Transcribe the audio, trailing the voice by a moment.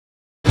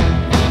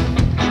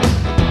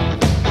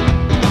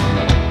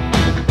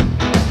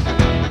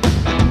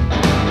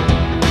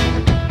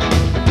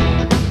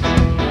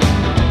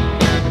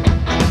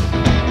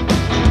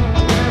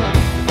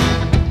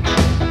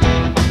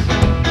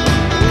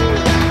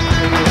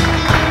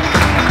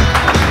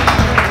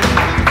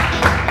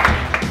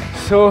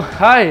So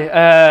hi,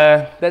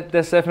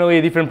 that's definitely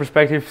a different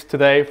perspective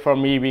today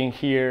from me being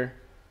here.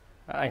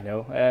 I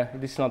know,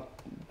 this is not,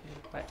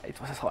 it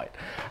was a slide.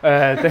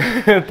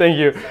 Thank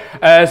you.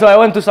 So I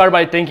want to start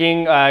by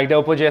thanking the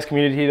OPO.js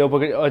community, the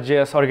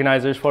OPO.js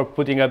organizers for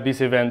putting up this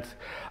event.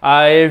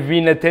 I've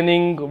been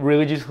attending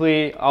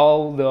religiously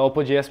all the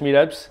OPO.js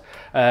meetups,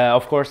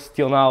 of course,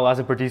 till now as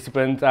a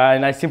participant,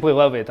 and I simply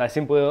love it. I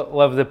simply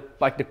love the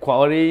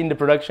quality in the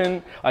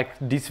production, like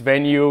this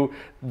venue,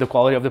 the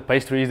quality of the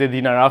pastries, the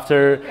dinner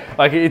after,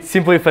 like it's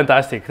simply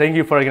fantastic. Thank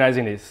you for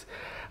organizing this.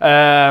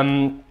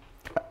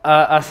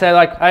 I said,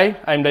 hi,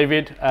 I'm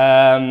David.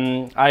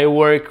 I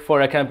work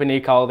for a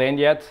company called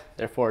Endyet,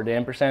 therefore the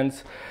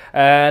ampersands,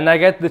 and I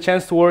get the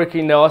chance to work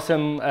in the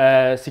awesome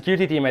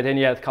security team at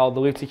Endyet called the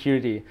Lift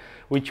Security,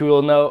 which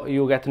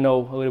you'll get to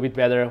know a little bit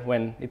better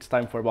when it's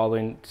time for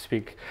Baldwin to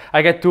speak.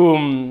 I get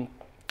to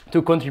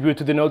contribute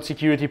to the Node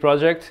security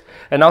project,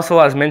 and also,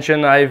 as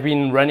mentioned, I've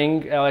been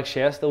running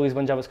LXJS, the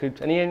Lisbon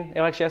JavaScript. Any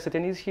LXJS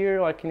attendees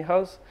here, like in the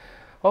house?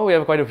 Oh, we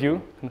have quite a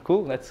few.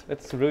 Cool. That's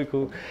really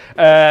cool.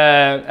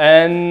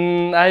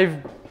 And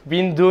I've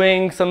been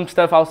doing some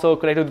stuff also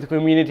connected to the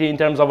community in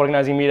terms of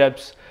organizing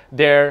meetups.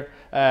 There,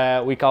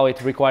 we call it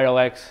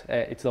RequireLX.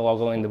 It's the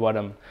logo in the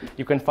bottom.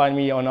 You can find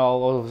me on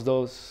all of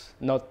those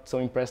not so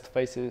impressed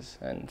faces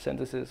and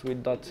sentences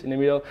with dots in the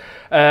middle.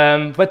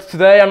 But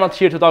today I'm not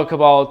here to talk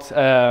about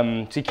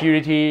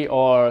security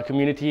or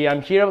community.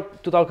 I'm here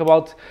to talk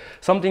about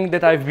something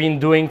that I've been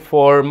doing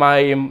for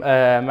my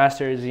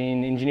master's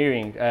in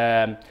engineering.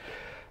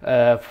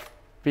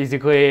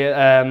 Basically,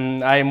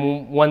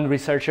 I'm one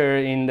researcher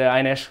in the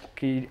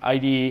INESC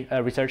ID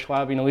research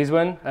lab in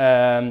Lisbon.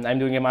 I'm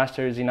doing a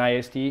master's in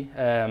IST,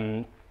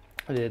 the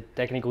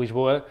Técnico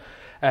Lisboa.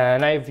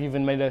 And I've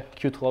even made a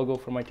cute logo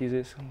for my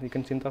thesis, you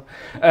can see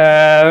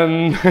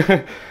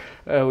it,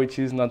 which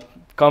is not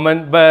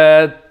common.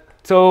 But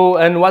so,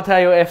 and what I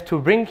have to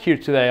bring here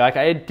today, like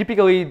I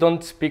typically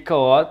don't speak a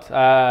lot.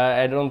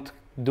 I don't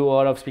do a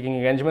lot of speaking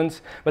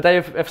engagements, but I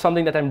have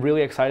something that I'm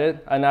really excited,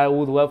 and I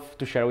would love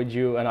to share with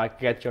you and like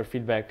get your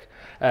feedback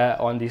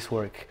on this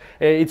work.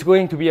 It's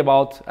going to be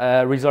about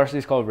resource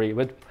discovery,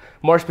 but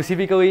more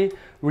specifically,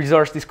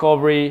 resource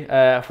discovery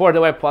for the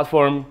web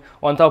platform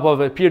on top of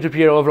a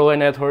peer-to-peer overlay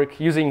network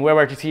using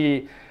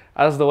WebRTC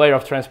as the layer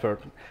of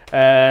transport.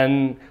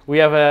 And we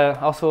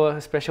have also a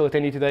special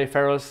attendee today,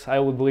 Feroz. I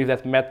would believe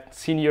that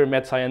senior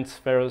Met Science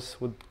Feroz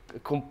would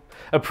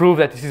approve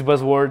that this is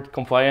buzzword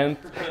compliant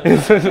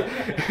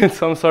in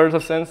some sort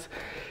of sense.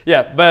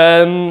 Yeah,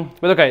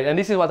 but okay, and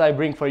this is what I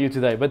bring for you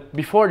today. But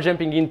before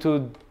jumping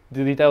into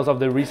the details of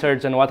the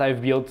research and what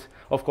I've built,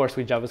 of course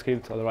with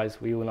JavaScript, otherwise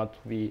we will not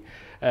be,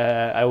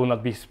 I will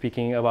not be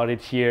speaking about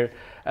it here.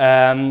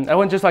 I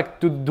want just like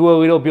to do a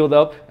little build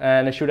up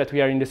and ensure that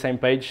we are in the same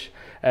page,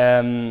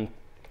 and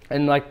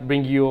like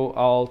bring you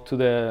all to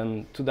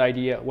the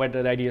idea, where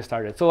the idea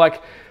started. So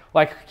like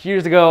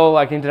years ago,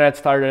 like internet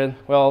started,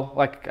 well,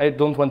 like I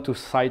don't want to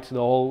cite the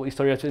whole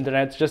history of the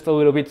internet, just a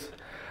little bit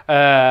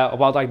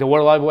about like the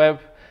World Wide Web.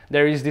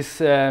 There is this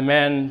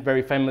man,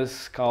 very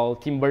famous,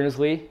 called Tim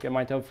Berners-Lee. You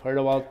might have heard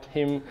about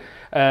him.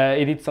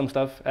 He did some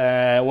stuff.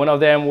 One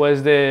of them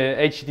was the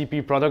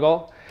HTTP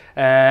protocol,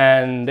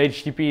 and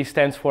HTTP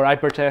stands for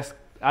Hypertext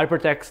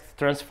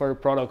Transfer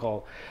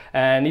Protocol.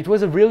 And it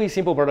was a really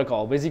simple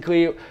protocol.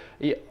 Basically,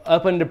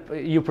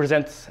 you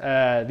present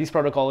this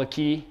protocol a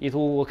key, it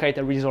will locate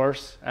a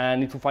resource,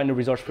 and it will find a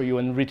resource for you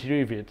and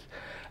retrieve it.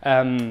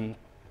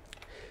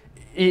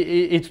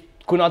 It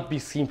could not be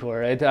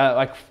simpler.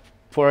 Like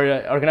for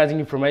organizing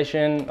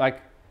information,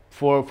 like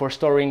for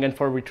storing and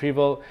for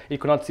retrieval, it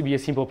could not be a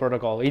simple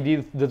protocol. It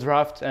did the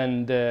draft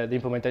and the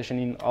implementation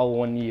in all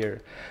 1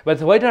 year.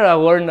 But later I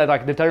learned that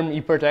like the term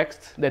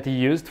hypertext that he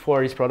used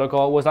for his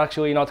protocol was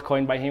actually not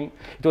coined by him.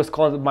 It was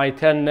called by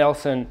Ted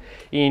Nelson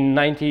in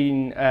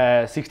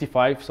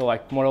 1965, so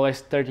like more or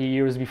less 30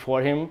 years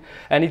before him.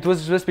 And it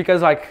was just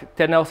because like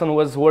Ted Nelson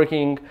was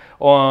working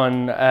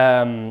on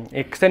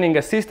extending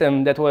a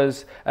system that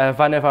was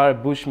Van Nevar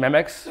Bush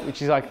Memex,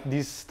 which is like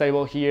this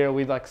table here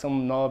with like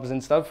some knobs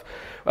and stuff.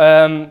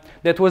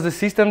 That was a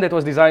system that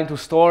was designed to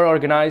store,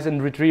 organize,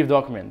 and retrieve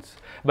documents.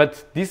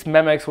 But this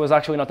Memex was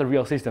actually not a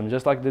real system,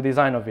 just like the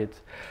design of it.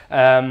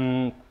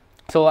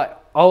 So like,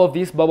 all of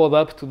this bubbled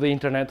up to the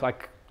internet,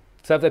 like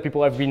stuff that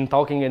people have been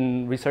talking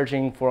and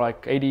researching for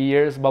like 80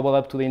 years, bubbled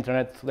up to the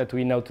internet that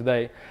we know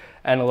today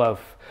and love.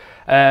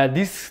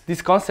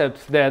 This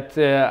concept that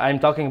I'm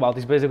talking about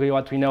is basically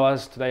what we know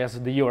as today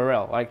as the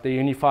URL, like the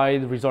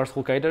unified resource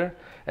locator.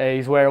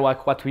 Is where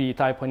like what we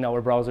type in our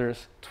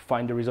browsers to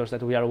find the resource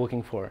that we are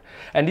looking for.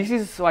 And this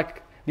is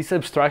like this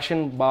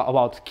abstraction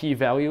about key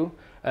value,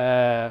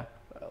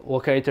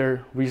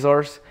 locator,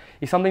 resource,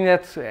 is something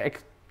that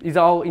is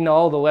all in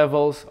all the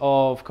levels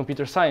of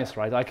computer science,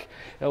 right? Like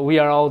we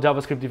are all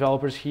JavaScript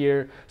developers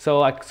here, so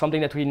like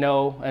something that we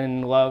know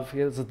and love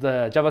is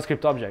the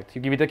JavaScript object.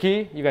 You give it a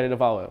key, you get it a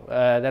value.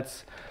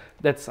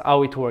 That's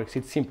how it works.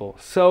 It's simple.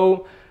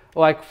 So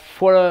like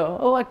for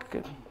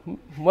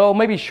well,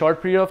 maybe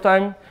short period of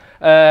time,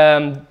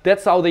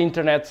 That's how the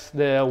internet,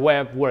 the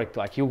web worked.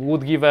 Like you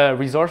would give a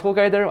resource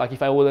locator, like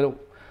if I would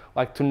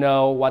like to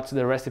know what's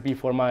the recipe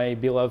for my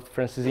beloved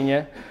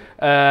francesinha,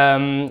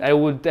 I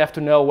would have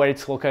to know where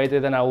it's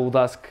located, and I would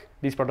ask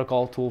this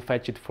protocol to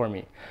fetch it for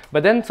me.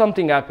 But then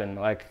something happened,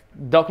 like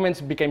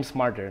documents became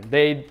smarter.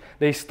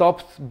 They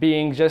stopped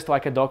being just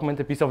like a document,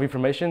 a piece of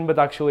information, but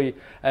actually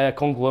a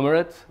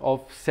conglomerate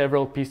of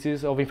several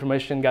pieces of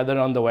information gathered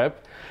on the web.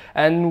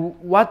 And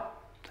what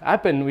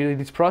happened with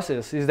this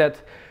process is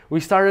that we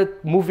started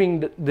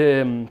moving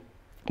the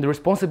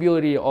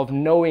responsibility of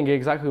knowing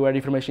exactly where the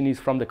information is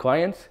from the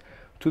client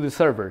to the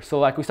server. So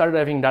like we started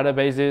having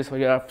databases,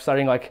 we are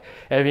starting like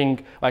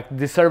having like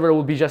the server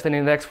will be just an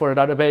index for a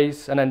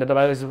database, and then the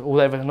database will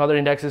have another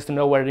indexes to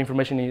know where the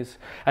information is.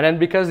 And then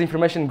because the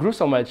information grew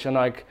so much, and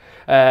like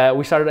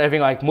we started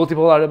having like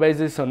multiple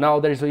databases, so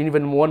now there is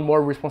even one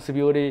more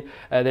responsibility,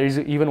 there is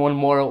even one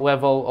more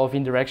level of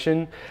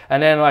interaction.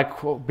 And then like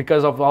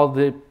because of all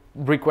the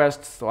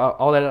requests,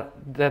 all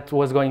that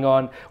was going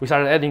on, we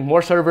started adding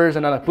more servers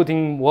and then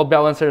putting load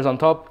balancers on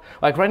top.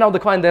 Like right now the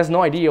client has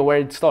no idea where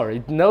it's stored.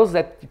 It knows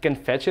that you can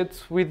fetch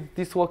it with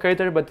this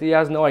locator, but he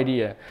has no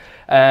idea.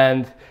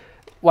 And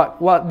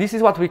this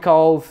is what we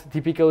call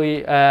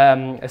typically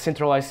a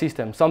centralized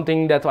system,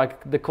 something that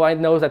like the client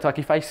knows that like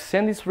if I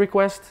send this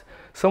request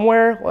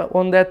somewhere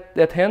on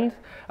that end,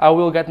 I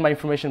will get my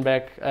information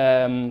back,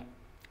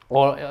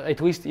 or at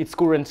least its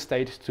current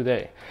state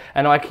today.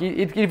 And like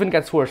it even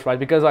gets worse, right?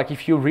 Because like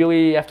if you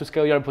really have to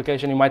scale your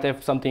application, you might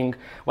have something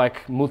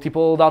like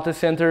multiple data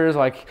centers,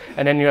 like,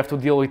 and then you have to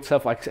deal with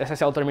stuff like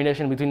SSL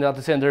termination between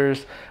data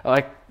centers.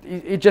 Like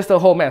it's just a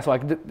whole mess.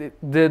 Like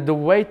the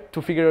way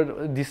to figure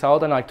this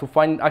out and like to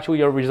find actually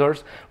your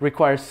resource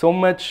requires so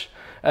much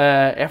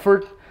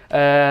effort.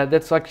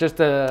 That's like just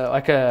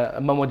like a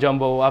mumbo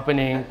jumbo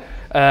happening.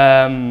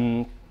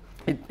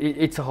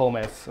 It's a whole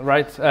mess,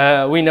 right?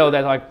 We know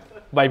that like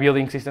by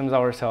building systems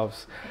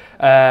ourselves.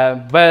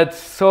 But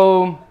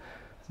so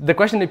the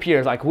question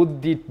appears, like,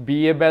 would it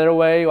be a better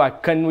way?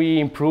 Like, can we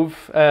improve?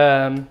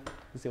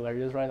 It's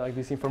hilarious, right? Like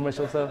this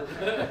infomercial stuff.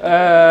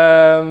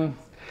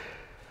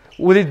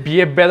 Would it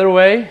be a better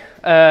way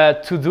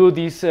to do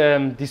this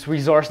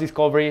resource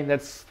discovery?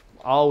 That's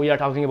all we are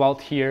talking about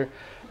here.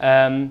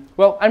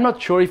 Well, I'm not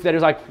sure if there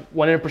is like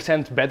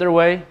 100% better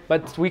way,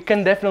 but we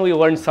can definitely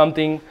learn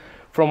something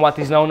from what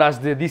is known as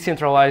the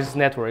decentralized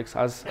networks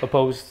as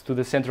opposed to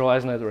the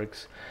centralized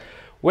networks.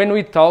 When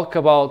we talk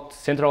about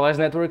centralized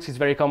networks, it's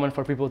very common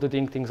for people to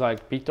think things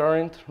like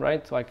BitTorrent,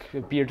 right? Like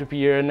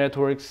peer-to-peer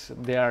networks,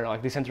 they are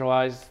like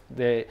decentralized.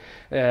 They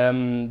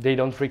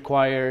don't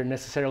require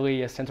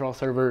necessarily a central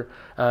server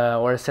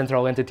or a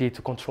central entity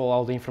to control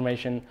all the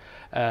information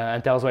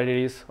and tell us what it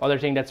is. Other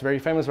thing that's very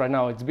famous right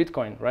now, it's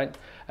Bitcoin, right?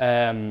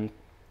 And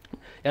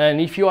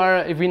if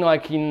you've been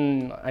like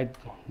in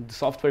the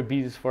software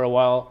biz for a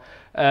while,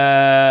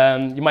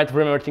 you might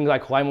remember things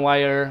like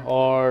LimeWire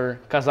or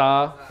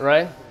Casa,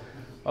 right?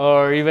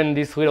 Or even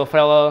this little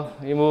fellow,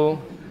 Imu,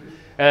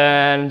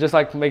 and just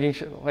like making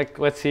sure, like,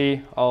 let's see,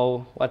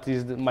 what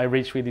is my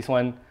reach with this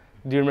one?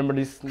 Do you remember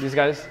these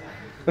guys?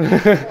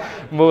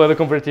 Modelo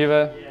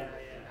Comparativa.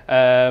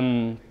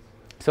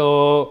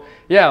 So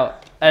yeah,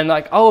 and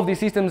like all of these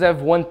systems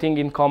have one thing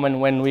in common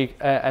when we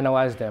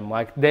analyze them.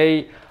 Like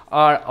they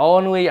are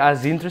only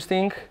as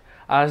interesting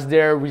as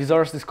their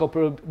resource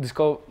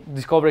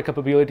discovery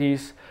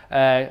capabilities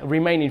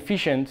remain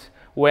efficient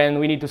when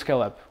we need to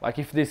scale up. Like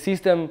if the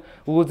system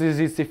loses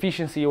its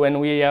efficiency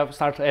when we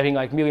start having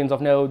like millions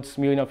of nodes,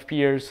 millions of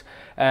peers,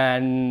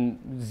 and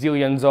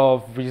zillions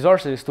of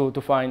resources to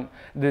find,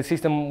 the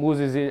system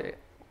loses it,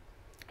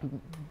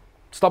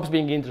 stops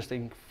being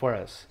interesting for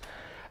us.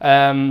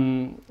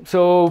 But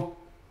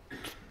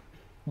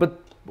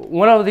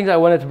one of the things I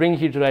wanted to bring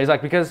here today is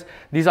like, because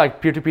these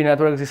like peer-to-peer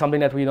networks is something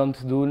that we don't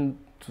do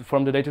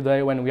from the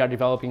day-to-day when we are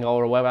developing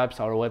our web apps,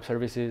 our web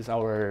services,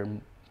 our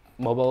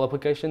mobile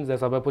applications,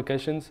 desktop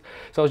applications.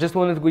 So I just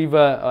wanted to give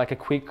a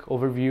quick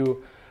overview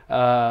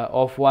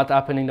of what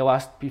happened in the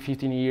last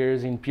 15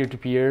 years in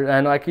peer-to-peer.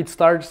 And like it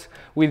starts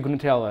with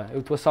Gnutella.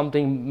 It was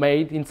something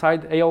made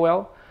inside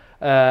AOL.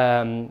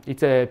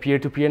 It's a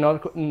peer-to-peer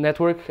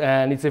network,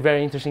 and it's a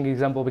very interesting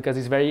example because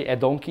it's very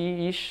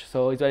donkey-ish,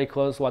 so it's very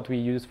close to what we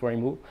use for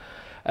Emu.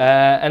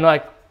 And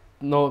like,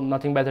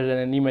 nothing better than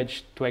an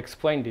image to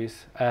explain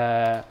this.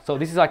 So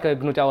this is like a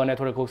Gnutella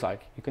network looks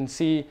like. You can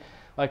see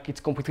like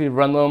it's completely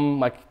random,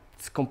 like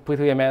it's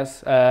completely a mess.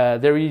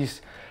 There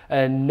is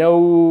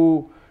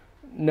no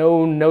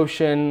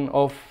notion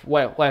of,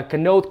 well, like a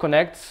node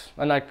connects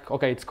and like,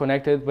 okay, it's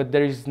connected, but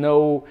there is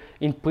no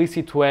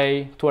implicit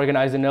way to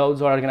organize the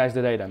nodes or organize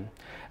the data.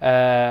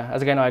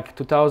 As again, like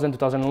 2000,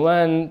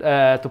 2001,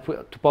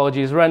 topology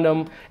is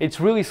random.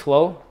 It's really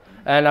slow,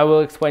 and I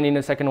will explain in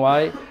a second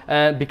why.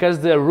 Because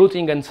the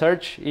routing and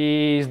search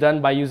is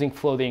done by using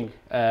floating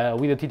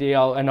with a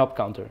TTL and op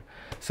counter.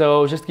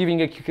 So just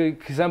giving a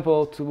quick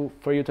example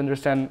for you to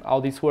understand how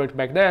this worked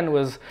back then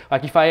was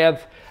like if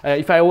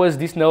I was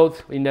this node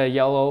in the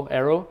yellow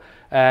arrow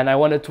and I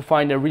wanted to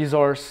find a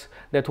resource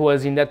that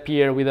was in that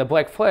peer with a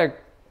black flag,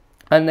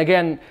 And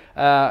again,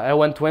 I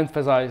want to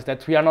emphasize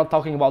that we are not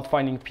talking about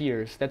finding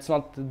peers. That's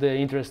not the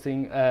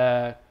interesting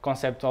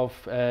concept of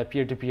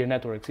peer-to-peer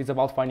networks. It's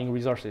about finding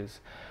resources.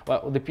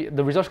 Well,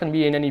 the resource can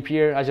be in any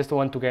peer. I just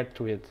want to get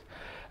to it.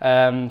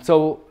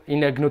 So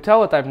in a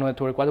Gnutella type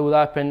network, what would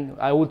happen?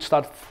 I would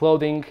start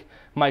flooding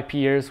my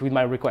peers with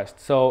my request.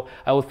 So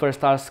I would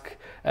first ask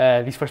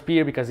this first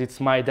peer because it's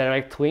my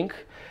direct link,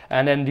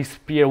 and then this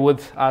peer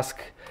would ask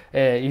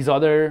his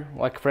other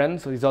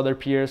friends, his other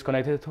peers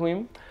connected to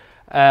him.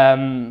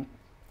 And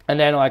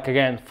then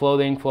again,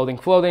 floating,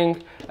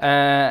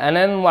 and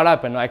then what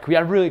happened? We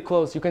are really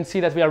close. You can see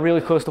that we are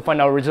really close to find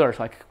our resource.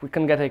 We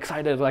can get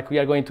excited, we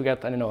are going to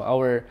get, I don't know,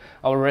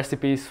 our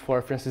recipes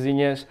for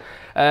francesinhas.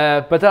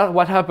 But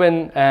what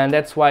happened, and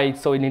that's why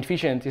it's so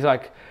inefficient, is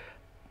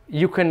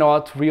you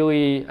cannot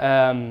really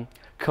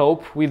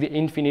cope with the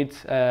infinite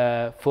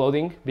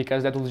floating,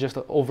 because that will just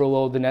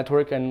overload the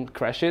network and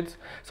crash it.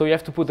 So you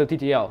have to put a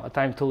TTL, a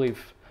time to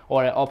live,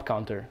 or an op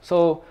counter.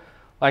 So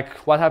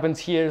what happens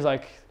here is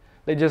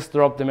they just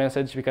drop the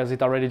message because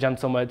it already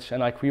jumped so much,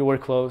 and we were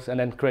close, and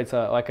then creates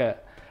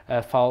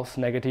a false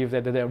negative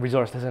that the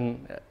resource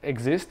doesn't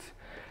exist.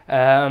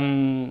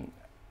 And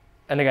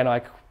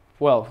again,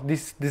 well,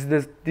 this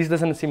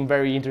doesn't seem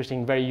very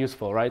interesting, very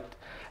useful, right?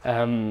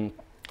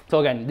 So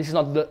again, this is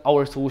not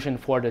our solution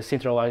for the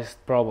centralized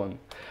problem.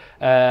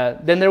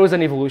 Then there was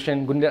an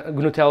evolution,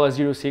 Gnutella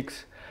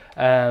 06.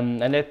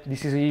 And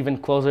this is even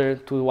closer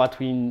to what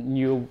we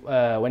knew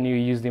when you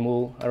use the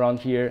mul around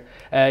here.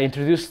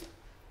 Introduced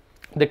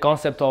the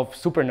concept of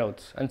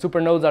supernodes, and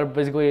supernodes are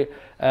basically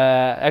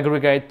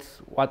aggregate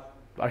what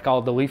are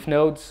called the leaf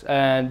nodes,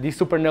 and these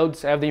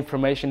supernodes have the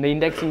information, the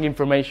indexing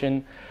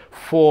information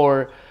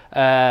for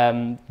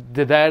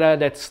the data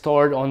that's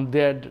stored on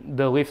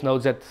the leaf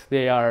nodes that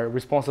they are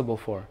responsible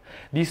for.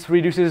 This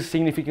reduces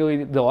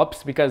significantly the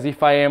ops, because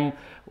if I am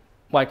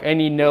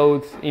any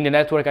node in the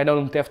network, I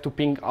don't have to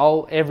ping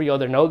every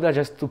other node. I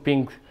just to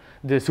ping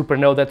the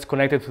supernode that's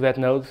connected to that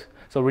node.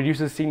 So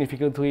reduces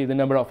significantly the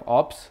number of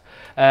ops,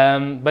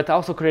 but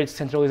also creates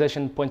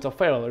centralization points of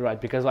failure, right?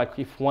 Because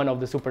if one of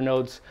the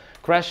supernodes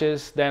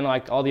crashes, then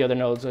all the other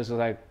nodes is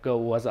go,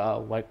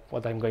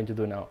 what I'm going to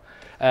do now?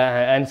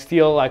 And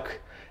still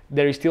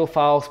there is still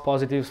false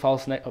positives,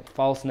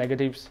 false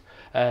negatives,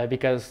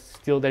 because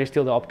there is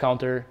still the op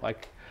counter.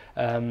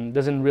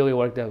 Doesn't really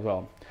work that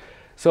well.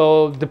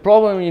 So the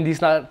problem in this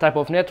type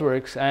of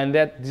networks, and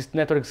that this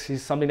networks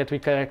is something that we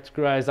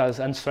characterize as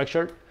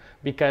unstructured,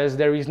 because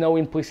there is no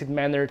implicit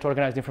manner to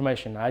organize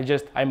information.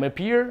 I'm a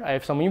peer, I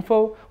have some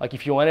info,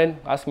 if you want it,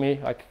 ask me.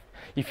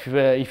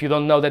 If you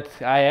don't know that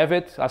I have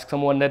it, ask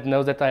someone that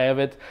knows that I have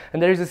it.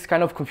 And there is this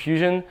kind of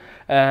confusion,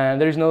 and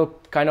there is no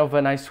kind of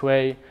a nice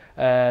way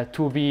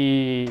to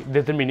be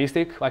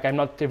deterministic. I'm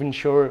not even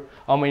sure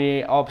how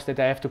many ops that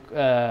I have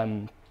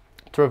to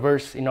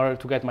traverse in order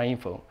to get my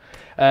info.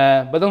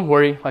 But don't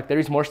worry, there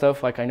is more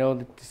stuff. I know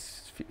that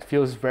this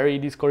feels very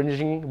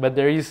discouraging, but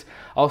there is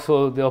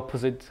also the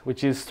opposite,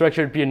 which is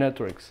structured peer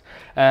networks.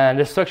 And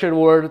the structured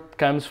word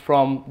comes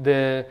from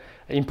the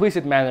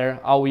implicit manner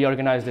how we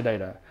organize the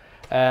data.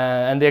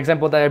 And the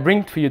example that I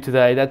bring to you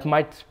today, that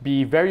might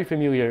be very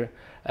familiar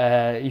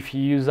if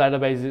you use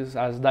databases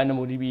as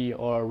DynamoDB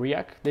or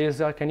React.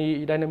 There's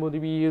any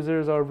DynamoDB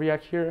users or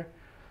React here?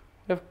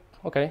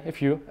 Okay, a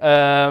few.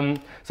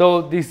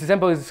 So this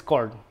example is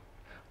Cord.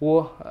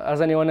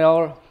 Has anyone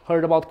else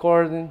heard about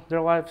Cord in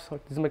their lives? Or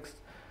this makes,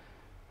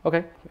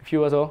 okay, a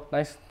few as well.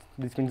 Nice.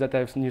 This means that I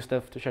have new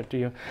stuff to share to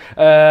you.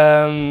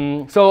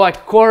 So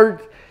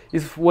Cord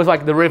was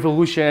the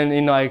revolution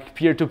in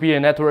peer-to-peer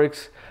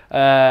networks.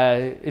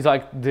 It's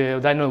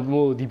the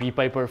DynamoDB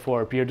paper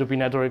for peer-to-peer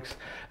networks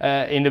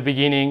in the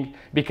beginning,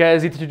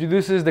 because it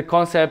introduces the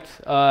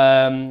concept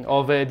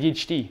of a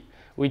DHT,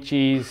 which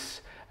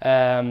is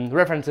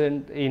referenced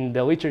in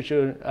the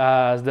literature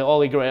as the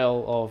holy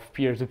grail of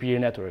peer-to-peer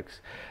networks.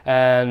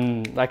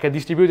 And a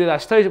distributed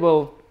hash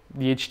table,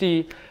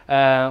 DHT,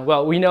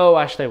 well, we know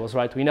hash tables,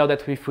 right? We know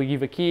that if we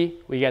give a key,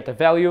 we get a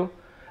value.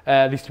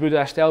 Distributed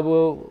hash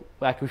table,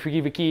 if we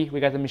give a key, we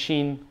get a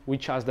machine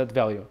which has that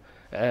value.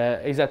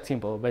 It's that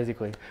simple,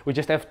 basically. We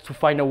just have to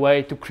find a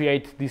way to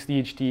create this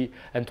DHT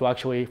and to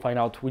actually find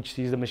out which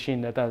is the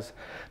machine that has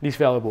this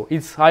variable.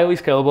 It's highly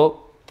scalable.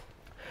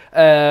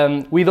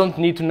 We don't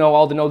need to know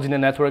all the nodes in the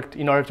network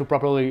in order to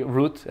properly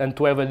route and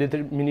to have a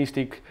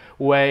deterministic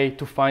way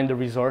to find the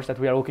resource that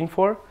we are looking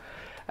for.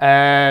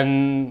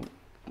 And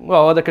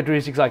well, other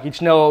characteristics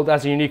each node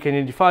has a unique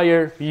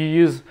identifier. You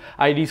use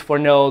IDs for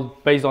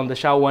node based on the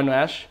SHA-1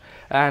 hash,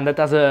 and that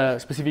has a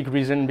specific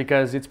reason,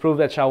 because it's proved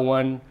that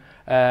SHA-1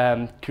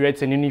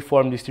 creates an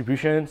uniform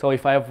distribution. So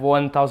if I have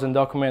 1,000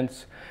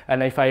 documents,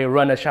 and if I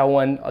run a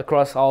SHA-1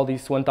 across all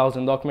these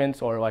 1,000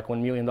 documents, or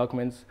 1 million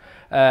documents,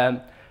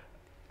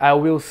 I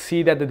will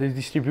see that the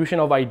distribution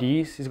of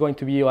IDs is going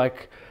to be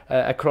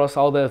across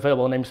all the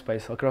available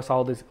namespace, across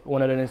all these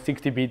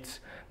 160 bits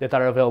that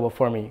are available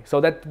for me.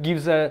 So that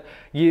gives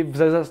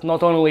us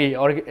not only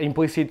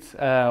implicit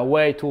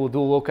way to do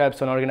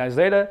lookups and organize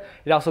data,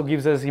 it also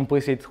gives us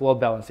implicit load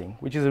balancing,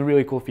 which is a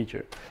really cool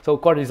feature. So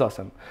Chord is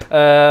awesome.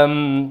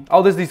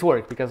 How does this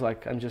work? Because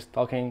like I'm just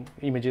talking,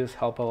 images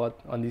help a lot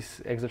on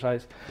this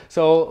exercise.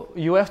 So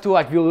you have to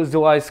like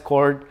visualize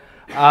Chord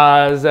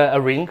as a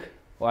ring.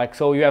 Like,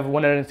 so you have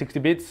 160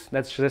 bits,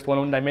 that's just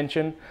one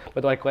dimension,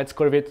 but like let's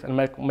curve it and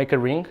make a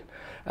ring.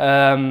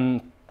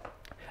 And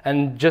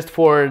just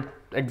for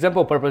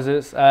example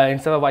purposes,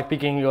 instead of like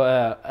picking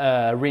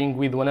a ring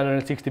with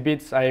 160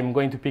 bits, I'm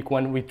going to pick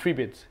one with 3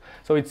 bits.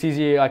 So it's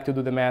easy like to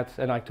do the math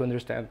and like to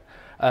understand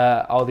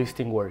how this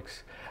thing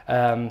works.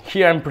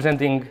 Here I'm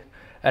presenting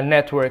a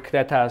network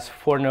that has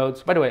 4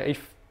 nodes. By the way,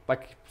 if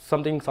like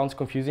something sounds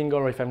confusing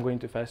or if I'm going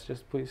too fast,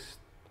 just please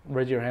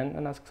raise your hand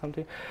and ask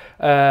something.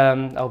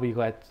 I'll be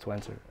glad to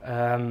answer.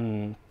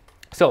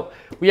 So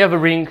we have a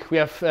ring, we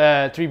have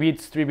 3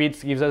 bits. 3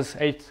 bits gives us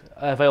 8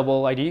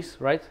 available IDs,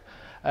 right?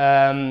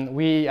 I'm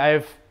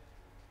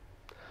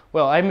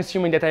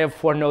assuming that I have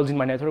 4 nodes in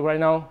my network right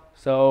now.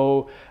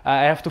 So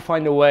I have to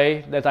find a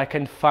way that I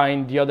can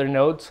find the other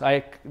nodes,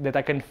 that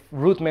I can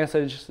route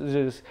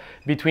messages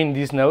between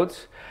these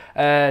nodes.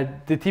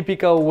 The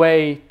typical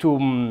way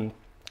to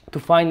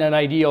find an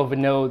ID of a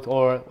node,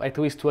 or at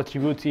least to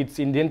attribute its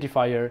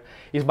identifier,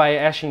 is by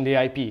hashing the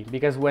IP,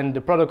 because when the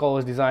protocol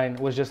was designed,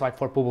 it was just like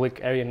for public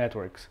area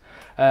networks.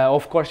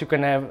 Of course, you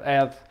can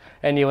add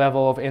any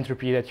level of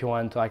entropy that you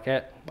want, like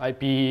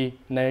IP,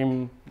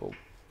 name,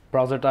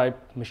 browser type,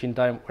 machine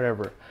type,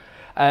 whatever.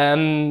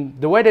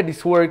 The way that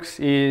this works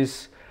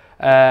is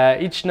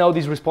each node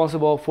is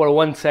responsible for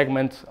one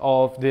segment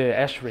of the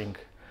hash ring.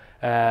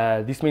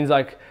 This means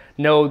like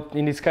node,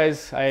 in this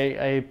case,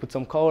 I put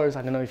some colors,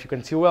 I don't know if you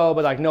can see well,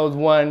 but like node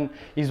 1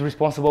 is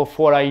responsible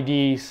for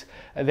IDs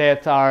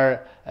that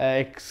are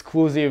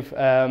exclusive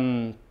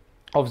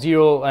of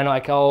 0 and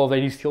like all of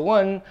IDs till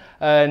 1.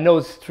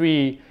 Node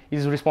 3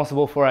 is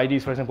responsible for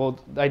IDs, for example,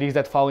 IDs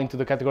that fall into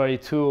the category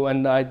 2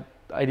 and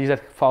IDs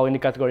that fall in the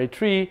category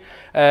 3,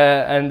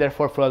 and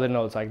therefore for other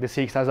nodes, like the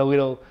 6 has a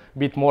little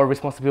bit more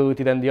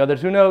responsibility than the other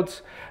 2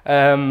 nodes,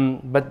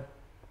 but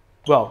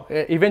well,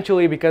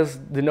 eventually, because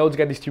the nodes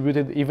get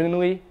distributed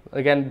evenly,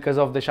 again, because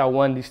of the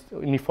SHA-1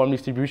 uniform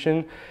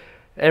distribution,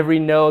 every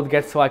node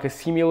gets like a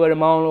similar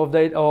amount of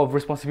data, of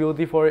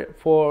responsibility for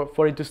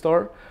it to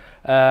store.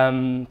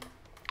 And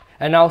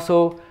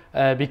also,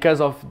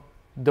 because of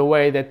the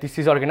way that this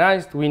is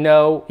organized, we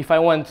know if I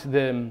want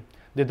the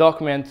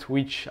document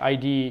which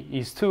ID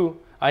is 2,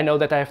 I know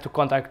that I have to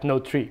contact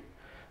node 3,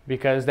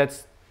 because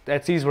that's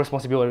his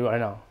responsibility right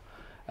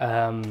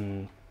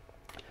now.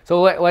 So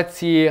let's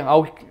see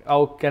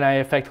how can I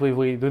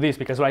effectively do this,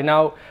 because right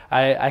now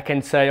I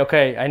can say,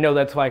 okay, I know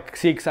that like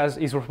 6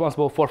 is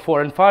responsible for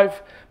 4 and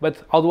 5,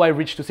 but how do I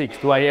reach to 6?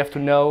 Do I have to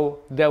know,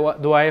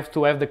 do I have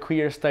to have the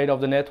clear state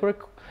of the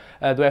network?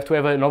 Do I have to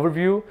have an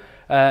overview?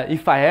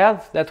 If I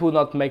had, that would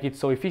not make it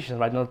so efficient,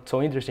 right? Not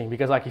so interesting,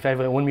 because like if I have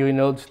 1 million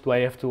nodes, do I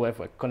have to have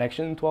a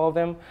connection to all of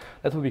them?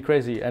 That would be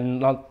crazy and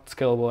not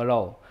scalable at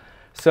all.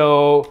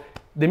 So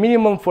the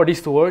minimum for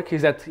this to work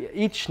is that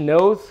each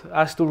node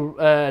has to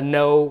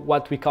know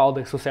what we call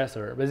the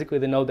successor, basically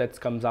the node that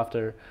comes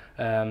after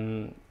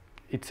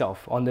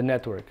itself on the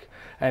network.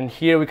 And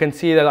here we can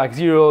see that like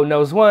 0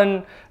 knows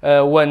 1,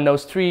 1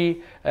 knows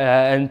 3,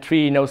 and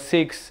 3 knows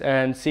 6,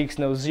 and 6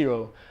 knows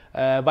 0.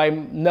 By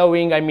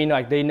knowing, I mean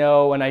like they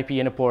know an IP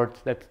and a port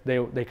that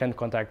they can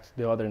contact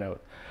the other node.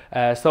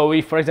 So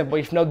if, for example,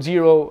 if node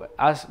 0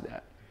 has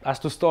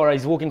to store,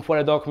 is looking for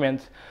a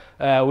document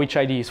which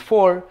ID is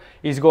 4,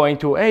 is going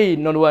to, hey,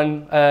 node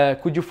 1,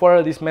 could you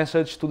forward this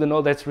message to the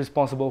node that's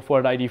responsible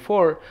for the ID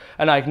 4?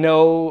 And like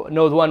node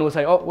 1 will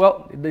say, oh,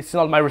 well, this is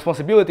not my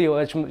responsibility,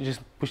 let's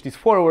just push this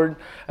forward.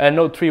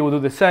 Node 3 will do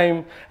the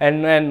same.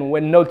 And then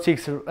when node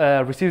 6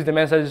 receives the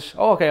message,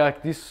 oh, okay,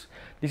 like this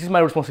is my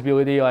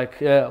responsibility, like,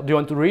 do you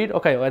want to read?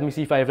 Okay, let me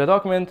see if I have the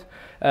document.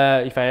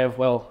 If I have,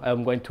 well,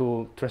 I'm going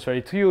to transfer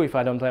it to you. If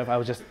I don't have, I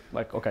will just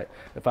like, okay,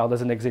 the file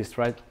doesn't exist,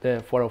 right?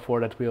 The 404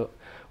 that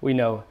we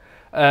know.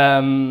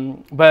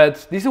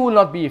 But this will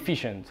not be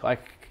efficient. Like,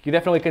 you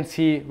definitely can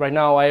see right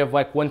now I have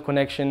like 1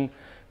 connection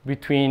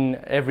between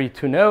every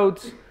 2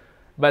 nodes.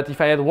 But if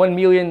I had 1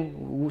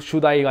 million,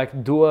 should I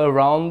like do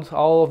around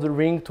all of the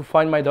ring to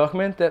find my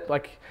document? That,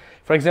 like,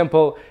 for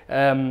example,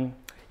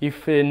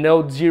 if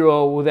node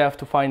 0 would have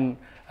to find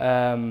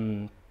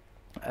a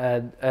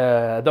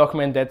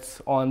document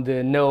that's on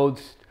the node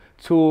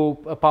to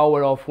a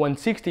power of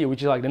 160,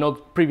 which is like the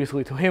node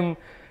previously to him,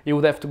 he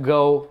would have to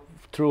go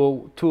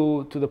through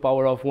 2 to the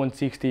power of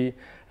 160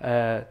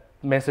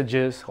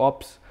 messages,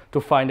 hops, to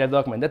find that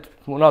document. That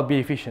will not be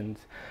efficient.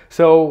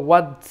 So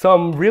what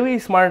some really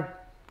smart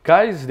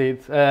guys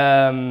did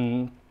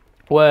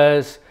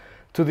was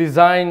to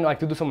design, like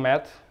to do some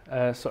math.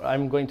 So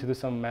I'm going to do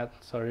some math,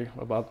 sorry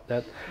about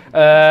that.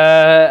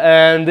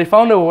 And they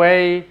found a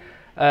way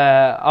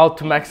how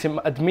to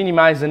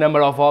minimize the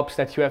number of hops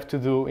that you have to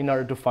do in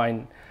order to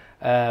find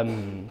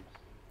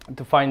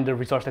to find the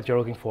resource that you're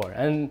looking for.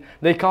 And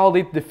they called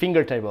it the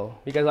finger table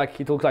because like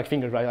it looks like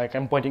fingers, right? Like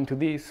I'm pointing to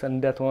this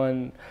and that one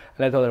and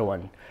that other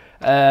one.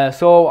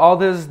 So all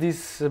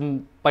this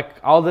like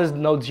all this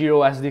node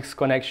 0 has these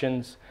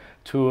connections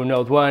to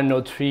node 1,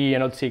 node 3,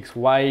 and node 6.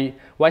 Why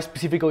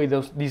specifically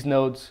these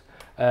nodes?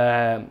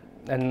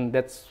 And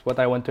that's what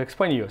I want to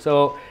explain to you.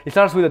 So it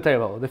starts with a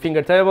table, the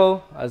finger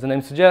table, as the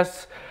name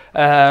suggests.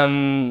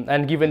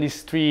 And given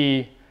these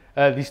two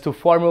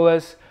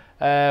formulas,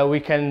 we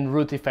can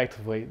route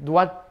effectively.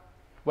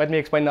 Let me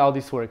explain how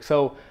this works.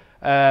 So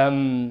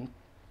the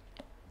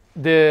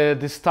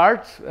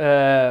start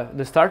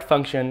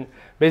function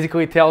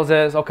basically tells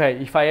us, okay,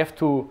 if I have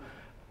to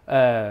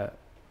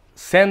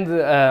send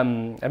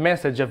a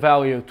message, a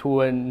value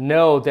to a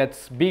node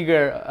that's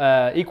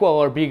bigger, equal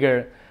or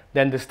bigger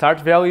than the start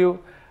value,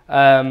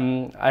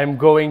 I'm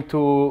going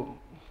to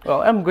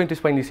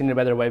explain this in a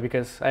better way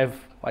because I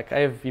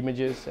have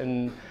images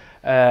and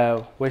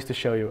ways to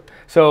show you.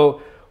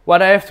 So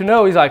what I have to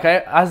know is like,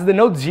 as the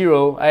node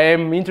 0, I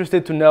am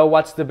interested to know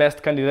what's the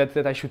best candidate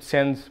that I should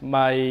send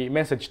my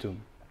message to.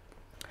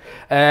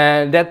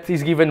 And that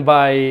is given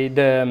by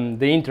the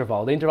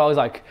interval. The interval is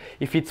like,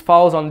 if it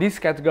falls on this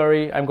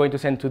category, I'm going to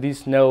send to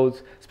this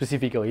node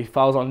specifically. If it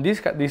falls on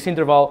this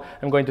interval,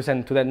 I'm going to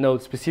send to that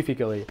node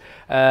specifically.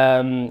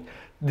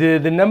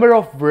 The number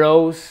of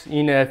rows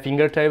in a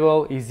finger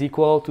table is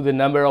equal to the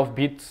number of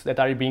bits that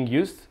are being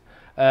used.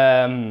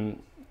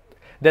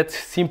 That's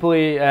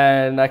simply,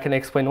 and I can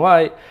explain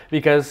why,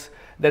 because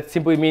that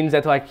simply means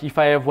that like if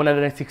I have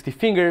 160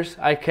 fingers,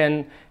 I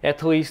can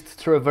at least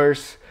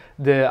traverse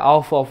the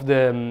half of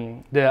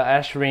the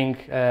hash ring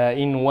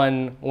in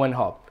one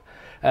hop.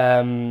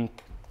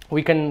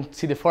 We can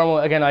see the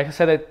formula again. Like I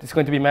said, it's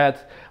going to be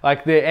math.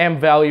 Like the m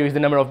value is the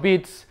number of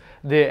bits.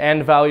 The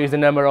n value is the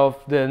number of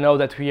the node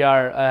that we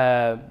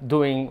are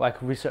doing,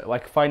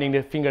 like finding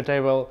the finger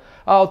table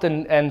out,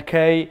 and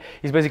k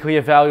is basically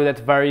a value that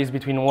varies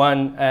between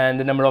 1 and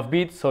the number of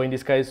bits. So in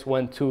this case,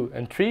 1, 2,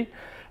 and 3.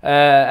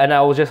 And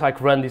I will just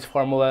like run this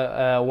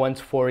formula once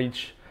for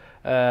each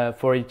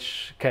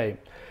k.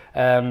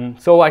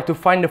 So like to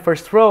find the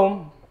first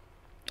row,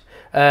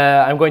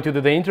 I'm going to do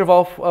the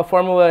interval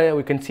formula.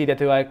 We can see that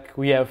like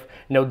we have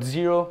node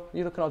 0.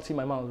 You cannot see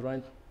my mouse,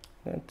 right?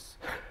 That's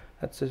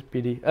a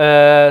pity.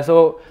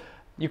 So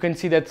you can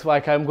see that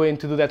like I'm going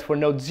to do that for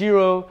node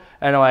 0,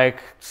 and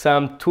like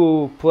sum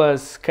 2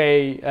 plus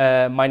k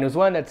minus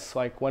 1, that's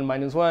like 1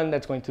 minus 1,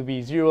 that's going to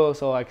be 0.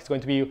 So like it's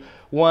going to be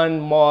 1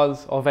 mod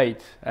of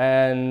 8.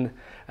 And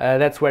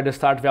that's where the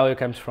start value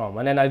comes from.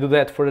 And then I do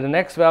that for the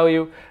next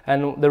value,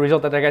 and the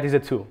result that I get is a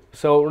 2.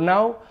 So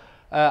now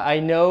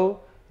I know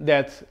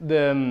that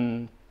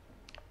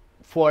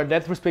for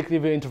that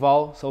respective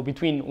interval, so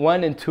between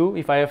 1 and 2,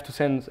 if I have to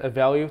send a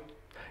value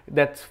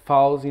that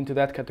falls into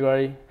that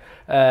category,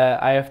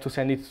 I have to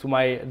send it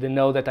to the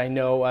node that I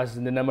know as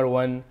the number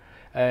 1,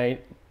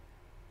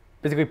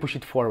 basically push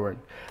it forward.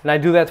 And I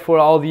do that for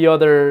all the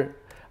other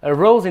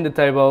rows in the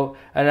table,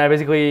 and I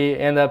basically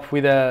end up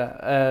with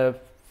a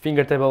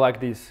finger table like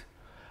this,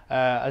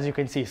 as you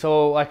can see.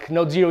 So like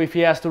node 0, if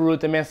he has to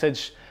route a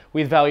message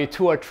with value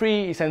 2 or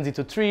 3, he sends it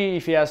to 3.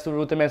 If he has to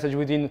route a message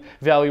within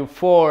value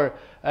 4,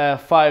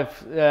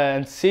 5,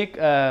 and 6,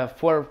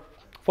 4,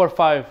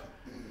 5.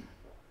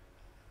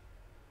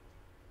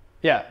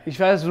 Yeah, if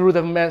he has to route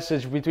a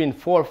message between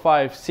 4,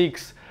 5,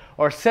 6,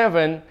 or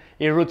 7,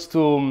 it routes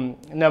to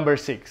number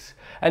 6.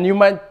 And you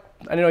might,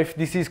 I don't know if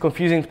this is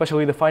confusing,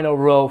 especially the final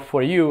row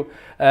for you.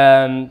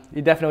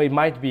 It definitely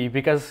might be,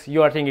 because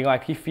you are thinking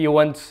like, if you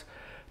want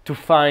to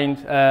find,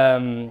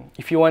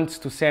 if you want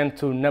to send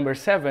to number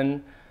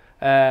 7,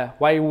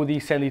 why would he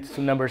send it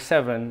to number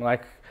 7?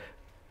 Like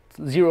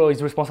 0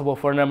 is responsible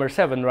for number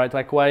 7, right?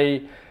 Like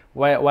why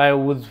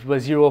would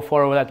 0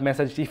 forward that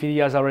message if he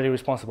is already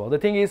responsible? The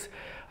thing is,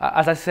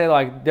 as I said,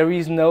 like there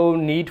is no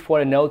need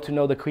for a node to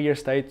know the clear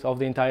state of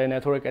the entire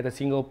network at a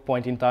single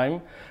point in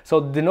time. So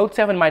the node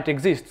 7 might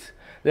exist.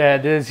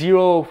 The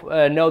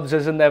 0 node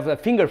doesn't have a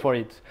finger for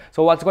it.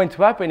 So what's going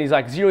to happen is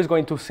like 0 is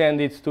going to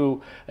send it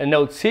to a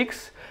node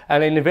 6,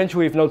 and then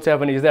eventually if node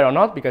 7 is there or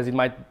not, because it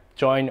might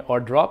join or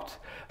dropped,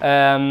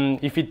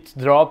 if it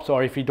drops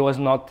or if it was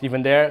not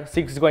even there,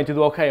 6 is going to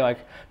do, okay, like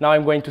now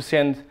I'm going to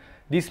send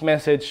this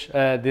message,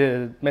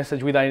 the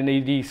message with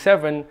ID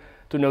 7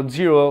 to node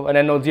 0, and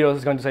then node 0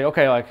 is going to say,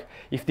 okay, like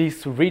if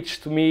this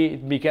reached to me,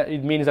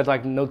 it means that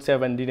like node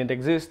 7 didn't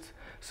exist,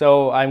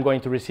 so I'm going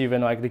to receive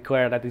and like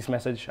declare that this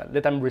message,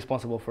 that I'm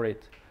responsible for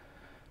it.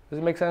 Does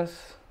it make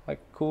sense? Like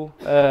cool?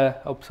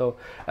 Hope so.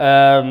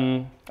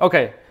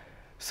 Okay,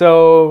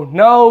 so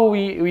now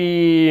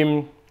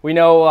we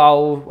know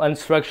how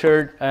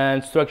unstructured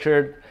and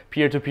structured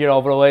peer-to-peer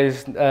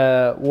overlays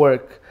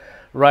work,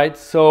 right?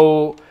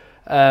 So.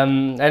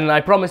 And I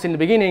promised in the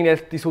beginning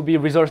that this will be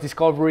resource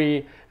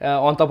discovery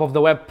on top of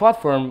the web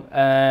platform,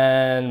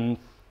 and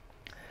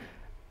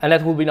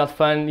that will be not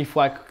fun if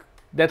like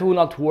that will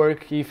not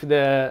work if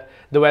the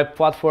web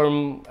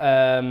platform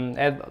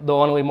had the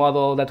only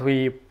model that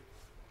we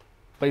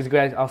basically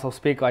I also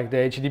speak like the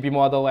HTTP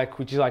model, like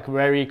which is like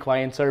very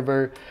client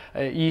server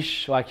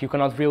ish. Like you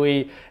cannot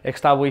really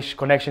establish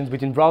connections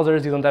between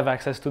browsers. You don't have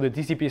access to the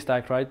TCP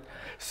stack, right?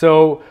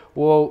 So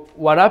well,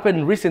 what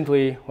happened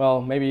recently?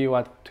 Well, maybe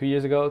what 2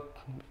 years ago.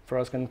 For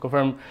us can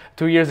confirm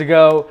 2 years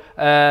ago,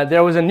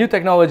 there was a new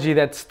technology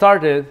that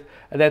started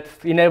that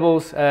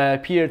enables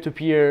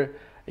peer-to-peer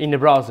in the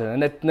browser,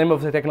 and that name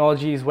of the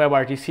technology is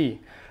WebRTC.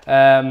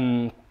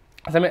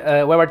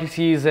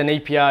 WebRTC is an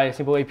API, a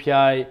simple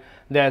API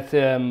that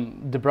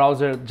the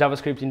browser,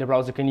 JavaScript in the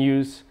browser can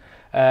use,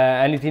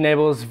 and it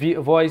enables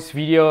voice,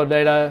 video,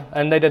 data,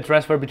 and data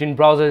transfer between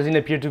browsers in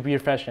a peer-to-peer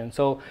fashion.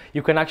 So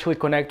you can actually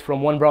connect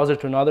from one browser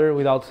to another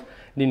without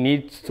the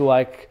need to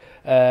like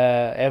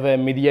have a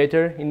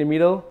mediator in the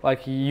middle.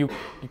 Like you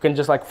can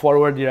just like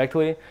forward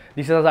directly.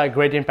 This has like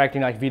great impact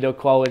in like video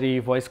quality,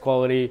 voice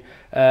quality,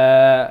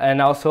 and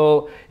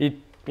also it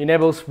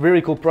enables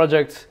very cool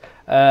projects.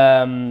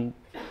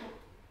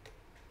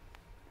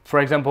 For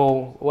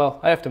example, well,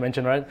 I have to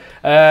mention, right?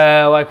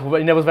 Like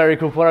it enables very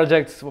cool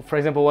projects. For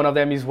example, one of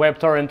them is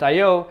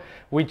WebTorrent.io,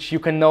 which you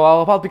can know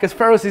all about because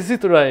Ferros is here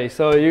today,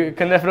 so you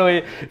can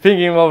definitely ping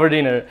him over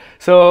dinner.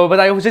 So, but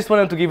I just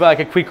wanted to give like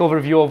a quick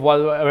overview of what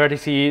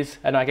WebRTC is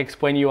and like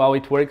explain you how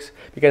it works,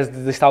 because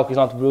this talk is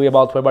not really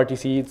about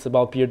WebRTC, it's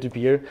about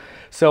peer-to-peer.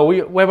 So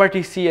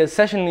WebRTC, a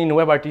session in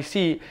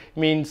WebRTC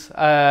means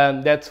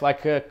that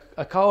like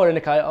a caller and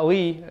a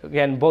callee,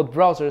 again, both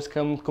browsers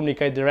can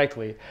communicate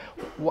directly.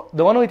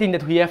 The only thing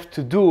that we have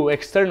to do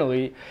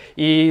externally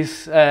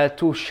is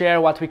to share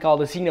what we call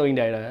the signaling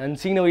data. And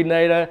signaling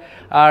data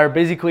are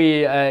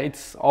basically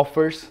it's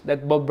offers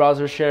that both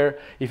browsers share.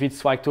 If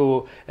it's like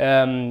to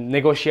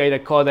negotiate a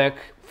codec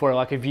for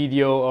like a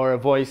video or a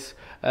voice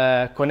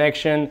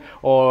connection,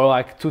 or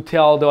like to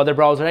tell the other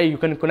browser, hey, you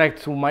can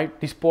connect to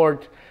this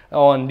port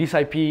on this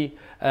IP.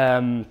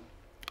 And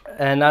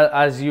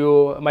as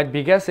you might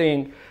be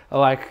guessing,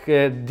 like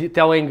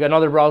telling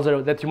another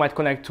browser that you might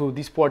connect to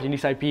this port in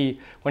this IP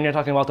when you're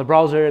talking about a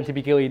browser, and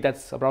typically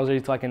that's a browser,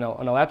 it's like on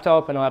a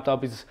laptop, and a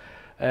laptop is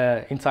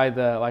inside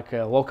the like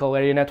a local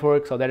area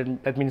network, so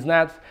that means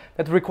that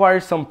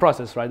requires some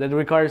process, right? That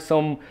requires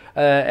some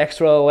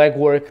extra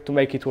legwork to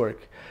make it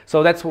work.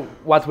 So that's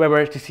what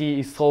WebRTC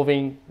is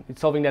solving.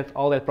 It's solving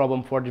all that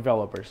problem for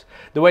developers.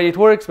 The way it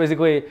works,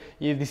 basically,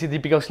 this is a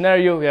typical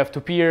scenario. We have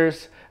two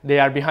peers. They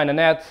are behind a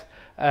net.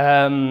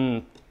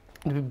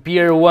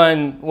 Peer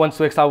 1 wants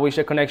to establish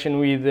a connection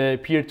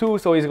with peer 2,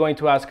 so he's going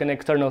to ask an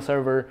external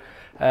server.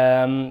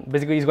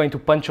 Basically, he's going to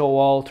punch a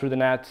wall through the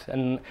net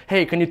and,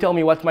 hey, can you tell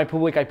me what's my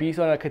public IP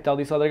so I can tell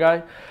this other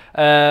guy?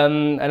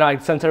 And I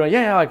send server,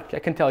 yeah, I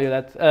can tell you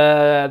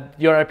that.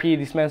 Your IP,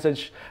 this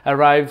message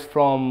arrived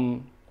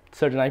from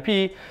certain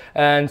IP,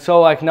 and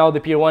so like now the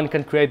peer 1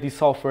 can create this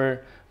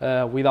software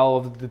with all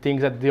of the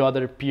things that the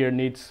other peer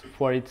needs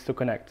for it to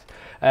connect.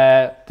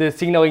 The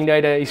signaling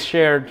data is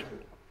shared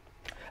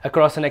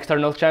across an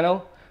external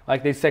channel.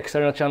 Like this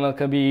external channel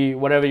can be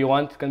whatever you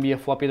want. It can be a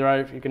floppy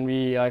drive. It can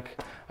be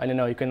like, I don't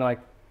know, you can like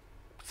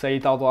say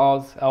it out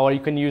loud, or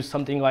you can use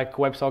something like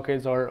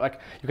WebSockets, or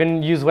like you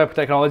can use web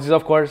technologies,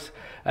 of course.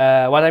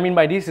 What I mean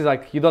by this is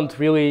like you don't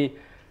really,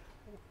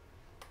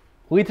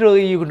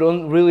 literally you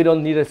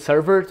don't need a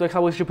server to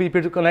establish a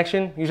peer-to-peer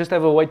connection. You just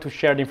have a way to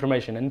share the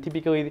information, and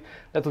typically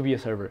that would be a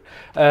server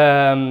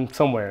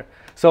somewhere.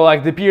 So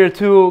like the peer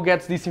 2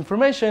 gets this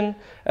information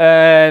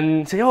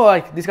and say, oh,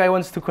 like this guy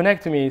wants to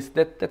connect to me.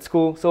 That's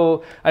cool.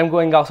 So I'm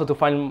going also to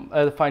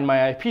find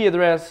my IP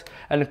address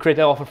and create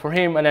an offer for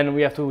him, and then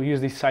we have to use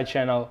this side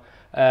channel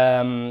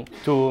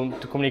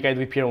to communicate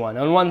with peer 1.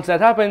 And once that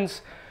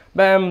happens,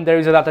 bam, there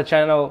is a data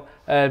channel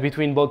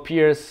between both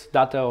peers,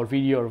 data or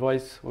video or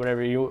voice,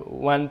 whatever you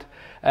want,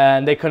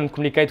 and they can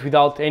communicate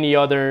without any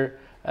other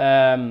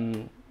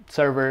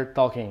server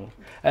talking.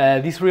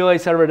 This relay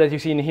server that you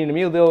see here in the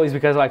middle is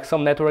because like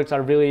some networks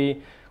are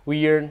really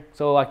weird,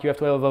 so like you have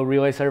to have a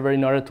relay server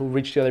in order to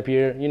reach the other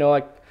peer. You know,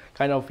 like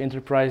kind of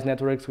enterprise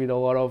networks with a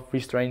lot of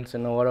restraints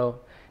and a lot of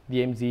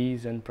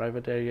DMZs and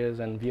private areas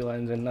and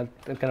VLANs and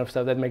that kind of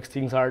stuff that makes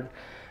things hard.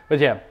 But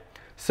yeah,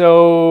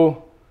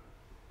 so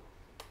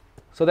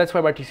that's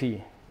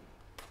WebRTC.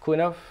 Cool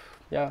enough?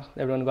 Yeah,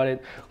 everyone got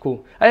it?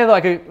 Cool. I have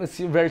like a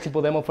very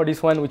simple demo for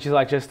this one, which is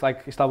like just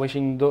like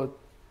establishing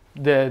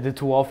the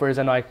two offers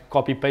and like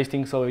copy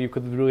pasting, so you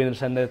could really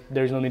understand that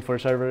there is no need for a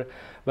server.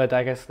 But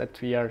I guess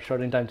that we are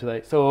short in time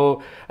today.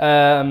 So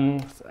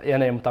and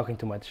I'm talking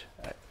too much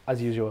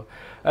as usual.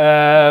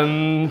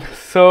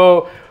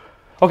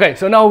 Okay,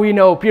 so now we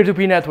know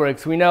peer-to-peer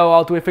networks. We know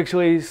how to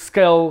effectively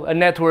scale a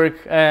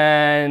network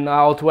and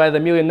how to add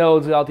 1 million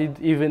nodes without it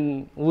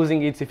even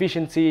losing its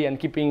efficiency and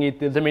keeping it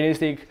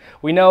deterministic.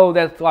 We know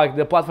that like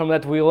the platform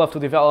that we love to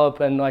develop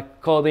and like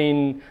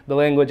coding the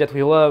language that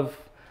we love,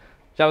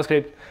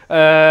 JavaScript,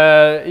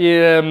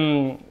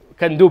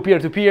 can do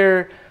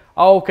peer-to-peer.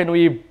 How can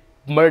we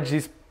merge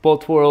these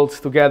both worlds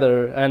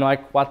together, and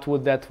like what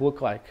would that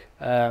look like?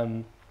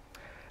 And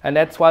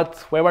that's what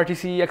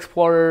WebRTC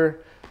Explorer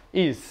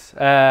is.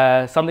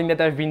 Something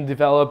that I've been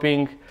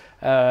developing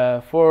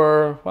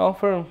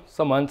for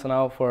some months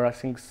now, for I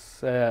think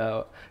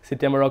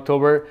September,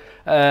 October,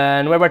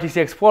 and WebRTC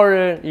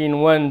Explorer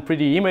in one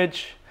pretty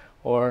image,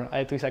 or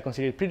at least I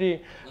consider it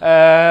pretty.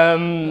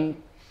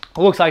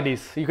 Looks like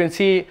this. You can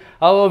see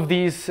all of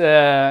these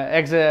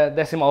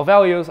hexadecimal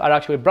values are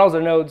actually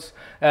browser nodes,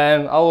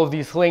 and all of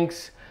these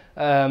links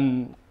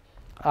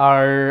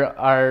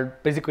are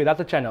basically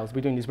data channels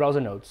between these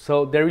browser nodes.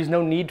 So there is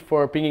no need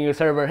for pinging a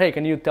server, hey,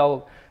 can you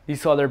tell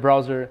this other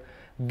browser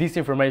this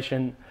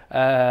information,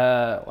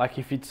 like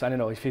if it's, I don't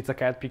know, if it's a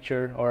cat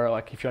picture, or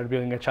like if you're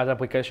building a chat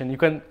application, you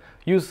can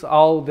use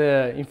all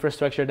the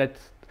infrastructure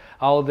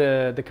all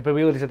the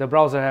capabilities that the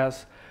browser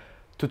has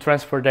to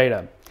transfer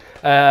data.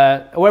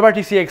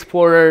 WebRTC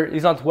Explorer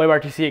is not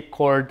WebRTC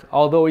Cord,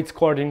 although it's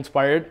Cord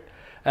inspired.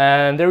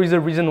 And there is a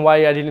reason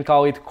why I didn't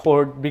call it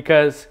Cord,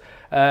 because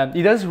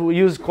it does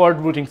use Cord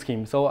routing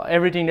scheme. So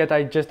everything that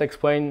I just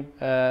explained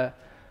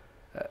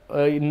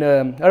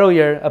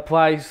earlier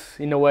applies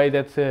in a way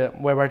that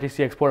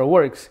WebRTC Explorer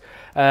works.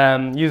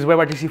 Use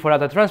WebRTC for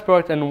data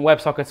transport and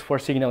WebSockets for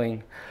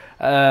signaling.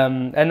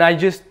 And I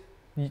just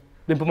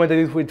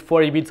implemented it with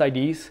 40 bits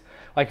IDs.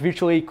 Like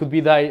virtually it could be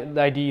the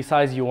ID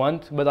size you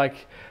want, but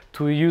like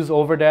to use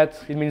over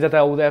that, it means that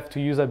I would have to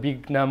use a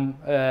big num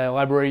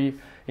library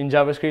in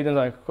JavaScript, and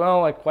like, well,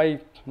 like why,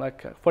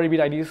 like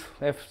 40-bit IDs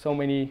have so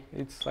many,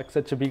 it's like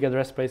such a big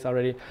address space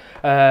already.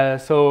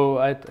 So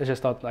I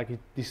just thought like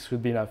this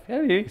should be enough.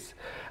 Yeah, it is.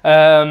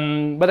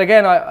 But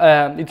again,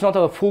 it's not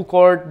a full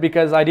cord,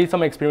 because I did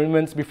some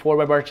experiments before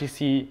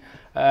WebRTC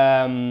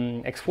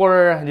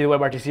Explorer. I did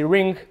WebRTC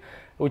Ring,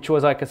 which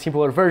was like a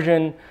simpler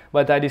version,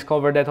 but I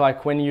discovered that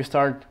like when you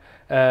start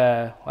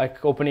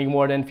like opening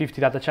more than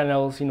 50 data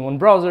channels in one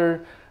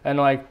browser and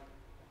like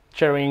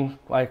sharing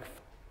like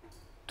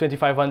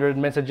 2,500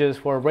 messages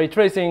for ray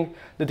tracing,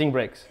 the thing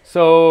breaks.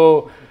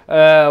 So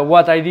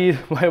what I did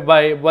so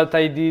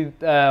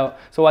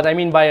what I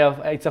mean by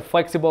it's a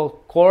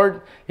flexible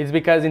cord is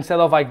because instead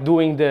of like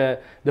doing the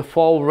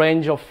full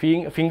range of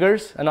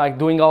fingers and like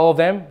doing all of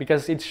them,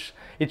 because each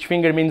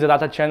finger means a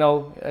data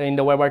channel in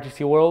the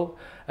WebRTC world.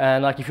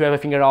 And like if you have a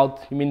finger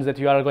out, it means that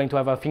you are going to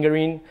have a finger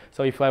in.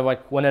 So if you have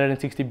like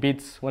 160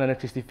 bits,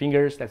 160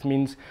 fingers, that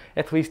means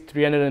at least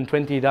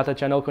 320 data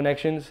channel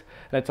connections.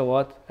 That's a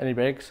lot, and it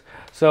breaks.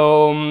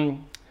 So,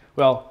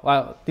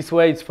 well, this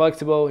way it's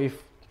flexible.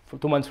 If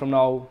 2 months from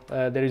now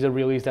there is a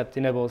release that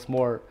enables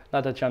more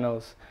data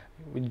channels,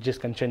 we just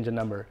can change the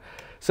number.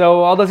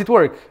 So how does it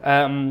work?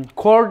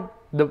 Cord,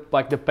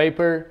 the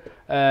paper,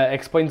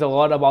 explains a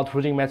lot about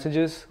routing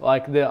messages,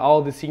 like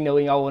all the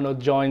signaling, how a node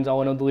joins,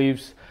 how a node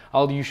leaves,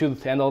 how you should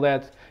handle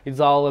that. It's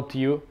all up to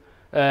you.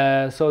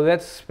 So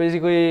that's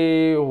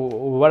basically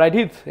what I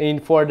did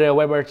for the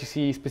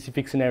WebRTC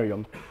specific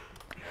scenario.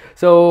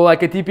 So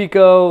like a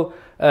typical,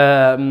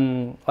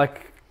 like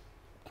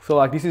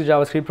this is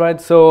JavaScript, right?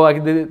 So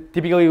like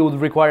typically you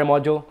would require a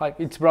module, like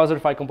it's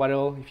Browserify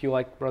compatible if you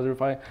like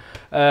Browserify.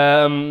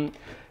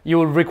 You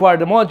would require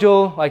the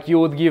module, like you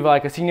would give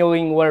like a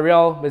signaling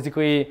URL,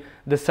 basically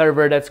the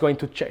server that's going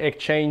to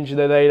exchange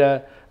the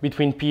data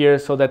between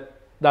peers so that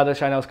data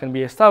channels can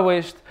be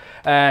established.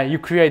 You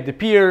create the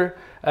peer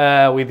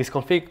with this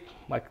config,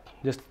 like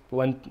just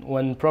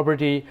one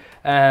property,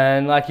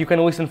 and like you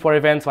can listen for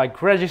events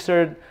like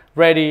registered,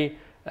 ready,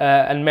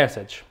 and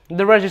message.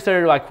 The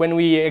register, like when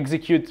we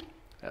execute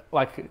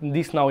like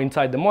this now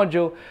inside the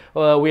module,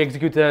 we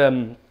execute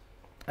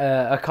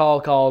a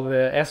call called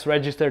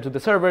sRegister to the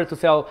server to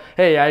tell,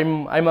 hey,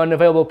 I'm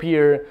unavailable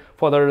peer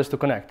for others to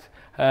connect.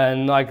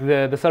 And like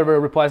the server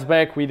replies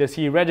back with a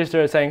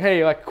cRegister saying,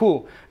 hey, like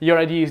cool, your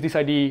ID is this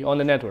ID on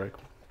the network.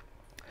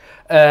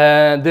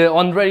 The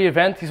onReady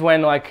event is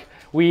when like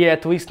we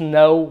at least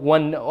know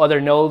one other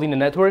node in the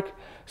network.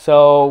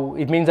 So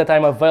it means that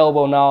I'm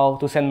available now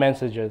to send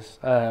messages.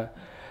 The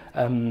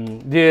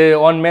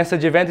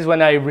onMessage event is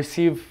when I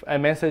receive a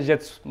message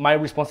that's my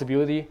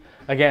responsibility.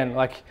 Again,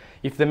 like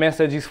if the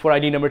message is for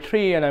ID number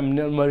 3 and I'm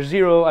number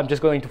 0, I'm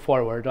just going to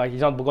forward. Like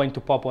it's not going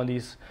to pop on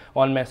this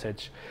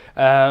onMessage.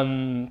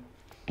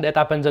 That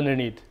happens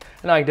underneath.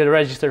 And like the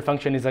register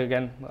function is,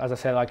 again, as I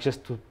said, like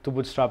just to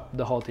bootstrap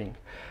the whole thing.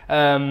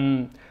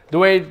 The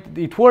way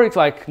it works,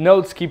 like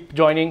nodes keep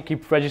joining,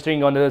 keep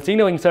registering on the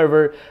signaling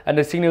server, and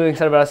the signaling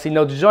server, as see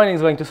nodes joining,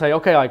 is going to say,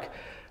 okay, like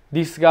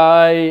this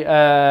guy,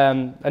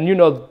 a new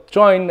node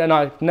joined, and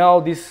like now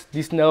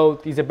this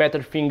node is a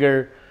better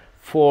finger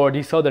for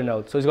this other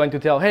node. So it's going to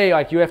tell, hey,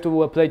 like you have to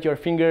update your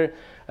finger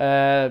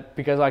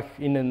because like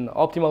in an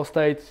optimal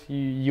state,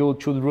 you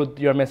should route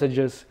your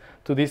messages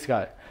to this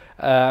guy.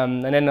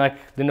 And then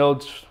like the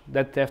nodes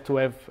that have to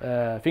have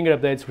finger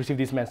updates receive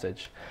this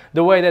message.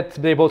 The way that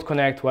they both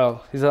connect,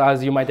 well, is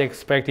as you might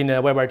expect in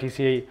a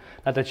WebRTC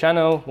data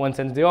channel. One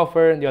sends the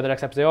offer, the other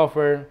accepts the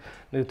offer.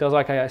 It tells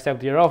like I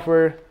accept your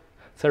offer.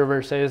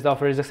 Server says the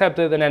offer is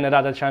accepted, and then the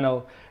data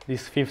channel,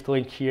 this fifth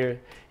link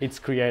here, it's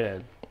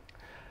created.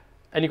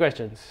 Any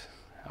questions?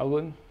 How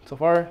good so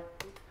far?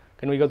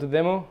 Can we go to the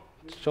demo?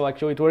 Show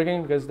it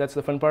working, because that's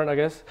the fun part, I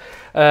guess.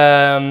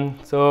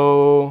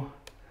 So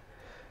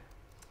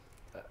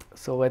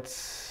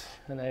let's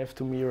and I have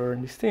to mirror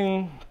this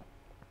thing.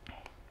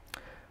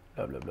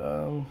 Blah blah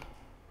blah.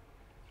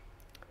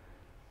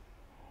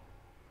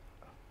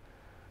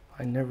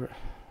 I never.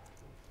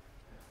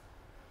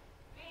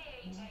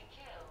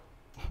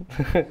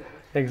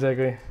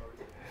 Exactly.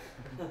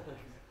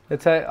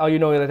 That's how you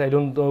know that I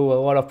don't know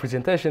a lot of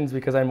presentations,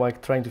 because I'm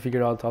like trying to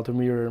figure out how to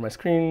mirror my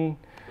screen.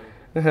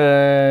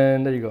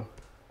 And there you go.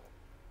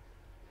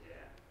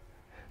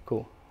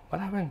 Cool.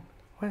 What happened?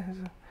 What is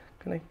it?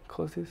 Can I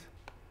close this?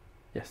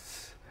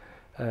 Yes.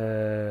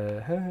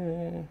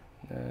 And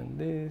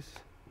this.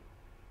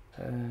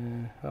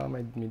 Oh,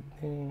 my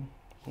thing.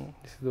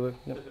 This is the way.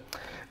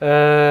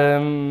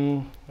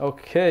 No.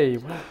 Okay.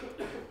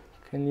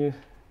 Can you?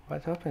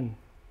 What happened?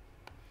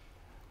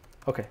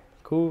 Okay.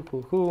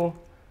 Cool.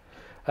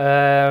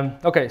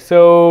 Okay.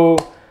 So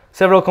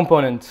several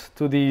components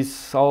to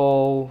this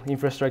whole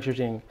infrastructure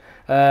thing.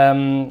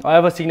 I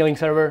have a signaling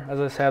server, as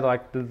I said,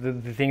 like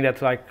the thing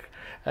that like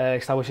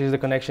establishes the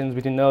connections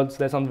between nodes.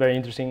 That's not very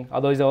interesting,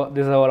 although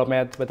there's a lot of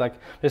math, but like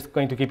just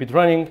going to keep it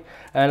running.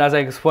 And as I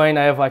explained,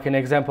 I have like an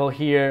example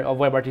here of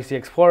WebRTC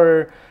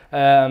Explorer.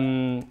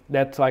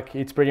 That's like,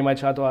 it's pretty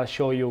much how to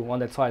show you on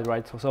that slide,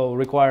 right? So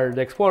require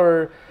the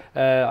Explorer.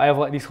 I have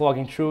like this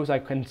logging through, so I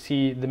can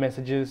see the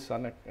messages,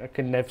 and I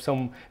can have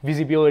some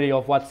visibility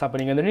of what's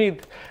happening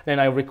underneath. Then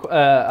I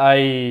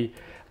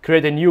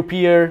create a new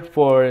peer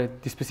for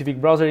the specific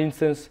browser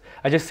instance.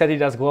 I just set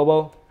it as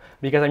global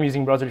because I'm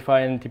using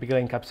Browserify and typically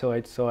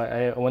encapsulates, so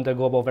I want a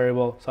global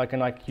variable so I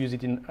can like use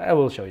it in, I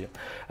will show you.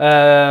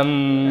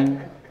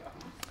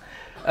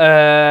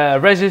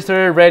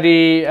 Register,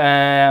 ready,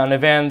 on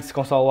events,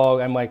 console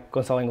log, I'm like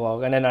consoling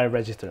log, and then I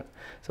register.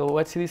 So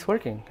let's see this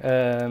working.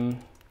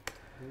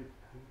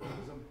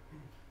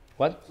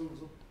 What?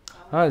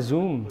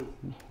 Zoom,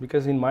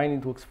 because in mine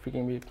it looks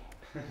freaking big.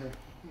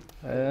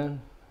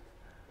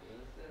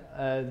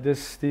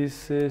 This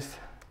is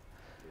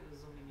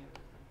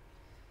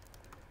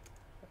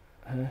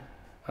what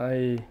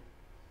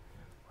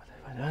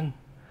have I done?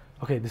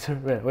 Okay, this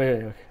wait,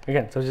 okay.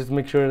 Again, so just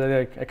make sure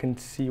that I can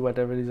see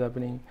whatever is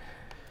happening.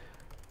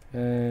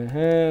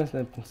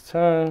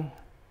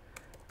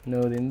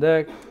 Node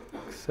index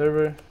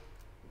server.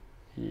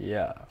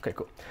 Yeah, okay,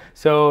 cool.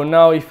 So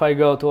now if I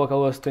go to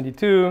localhost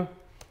 22,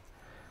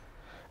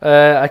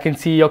 I can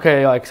see,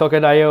 okay, like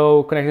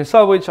socket.io connection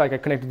salvage, like I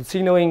connected to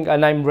signaling,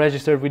 and I'm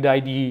registered with the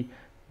ID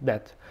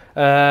that.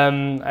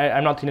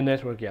 I'm not in the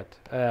network yet,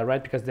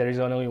 right? Because there is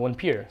only one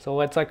peer. So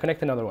let's like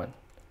connect another one.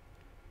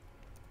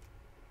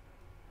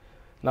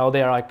 Now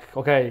they are like,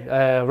 okay,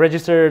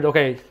 registered,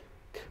 okay,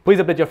 please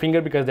update your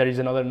finger because there is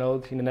another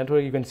node in the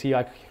network. You can see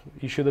like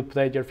you should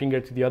update your finger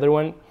to the other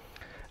one.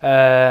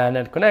 And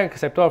then connect,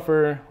 accept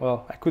offer.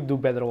 Well, I could do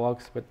better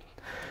logs, but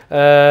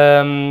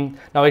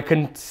now I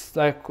can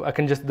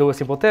just do a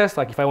simple test.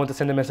 Like if I want to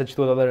send a message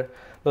to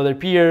another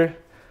peer,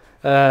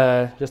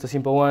 just a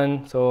simple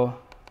one. So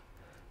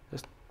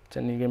just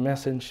sending a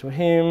message to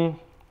him.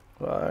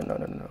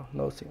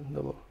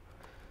 No,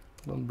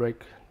 don't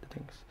break the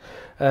things.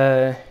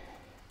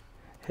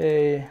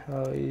 Hey,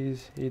 how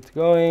is it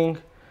going?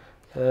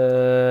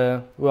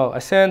 Well, I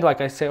send,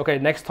 like I say, okay,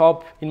 next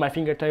hop in my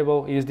finger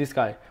table is this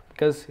guy,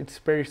 because it's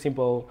very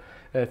simple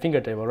finger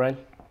table, right?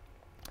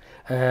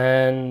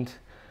 And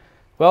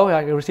well,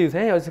 I received,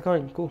 hey, how's it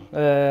going? Cool.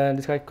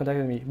 This guy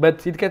contacted me,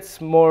 but it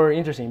gets more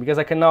interesting because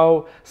I can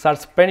now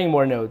start spanning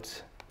more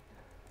nodes.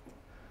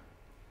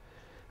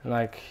 And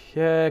like,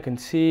 yeah, I can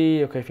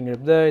see, okay, finger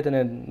update, and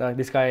then like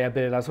this guy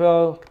updated as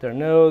well, their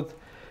node.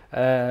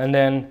 And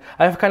then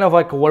I have kind of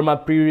like a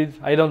warm-up period.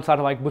 I don't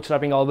start like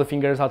bootstrapping all the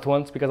fingers at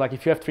once, because like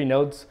if you have 3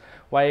 nodes,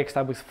 why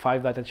establish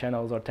 5 data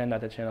channels or 10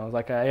 data channels?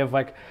 Like I have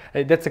like,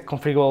 that's a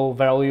configurable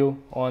value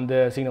on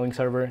the signaling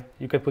server.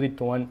 You can put it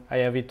to 1, I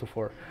have it to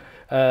 4.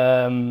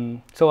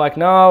 So like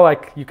now,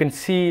 like you can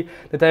see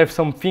that I have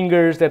some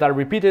fingers that are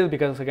repeated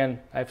because again,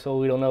 I have so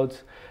little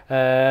nodes.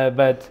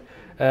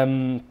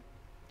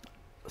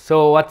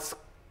 So what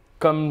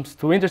comes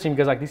to interesting,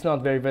 because like this is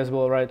not very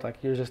visible, right?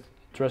 Like you're just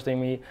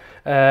trusting me.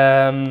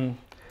 I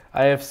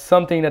have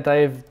something that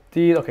I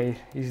did, okay,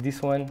 is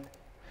this one,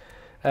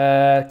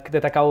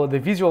 that I call the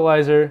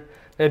visualizer,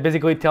 that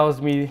basically tells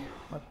me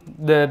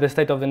the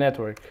state of the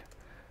network.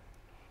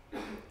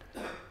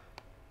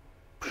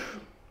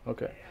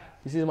 Okay,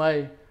 this is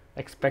my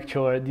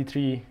expectual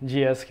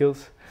D3.js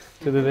skills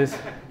to do this.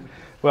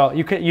 Well,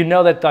 you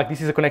know that like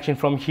this is a connection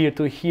from here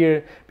to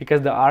here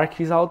because the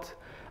arc is out.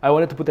 I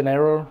wanted to put an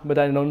error, but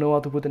I don't know how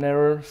to put an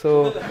error,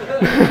 so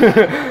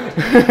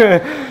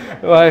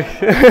like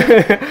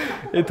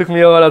it took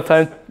me a lot of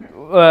time.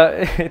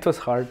 It was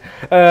hard.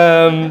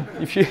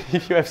 If you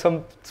have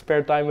some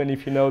spare time and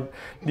if you know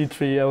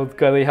D3, I would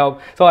gladly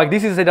help. So like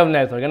this is a state of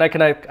network, and I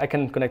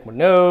can connect more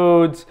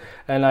nodes,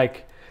 and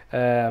like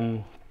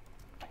again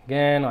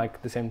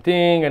like the same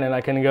thing, and then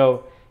I can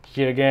go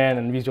here again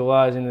and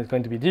visualize, and it's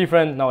going to be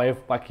different. Now I have,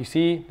 like you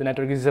see, the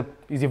network is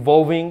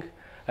evolving.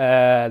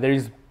 There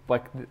is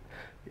like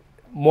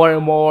more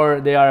and more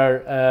they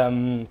are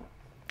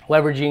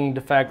leveraging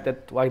the fact that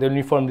like the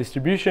uniform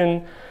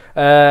distribution,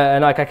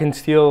 and like I can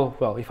still,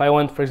 well, if I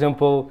want, for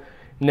example,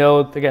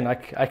 node, again,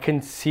 I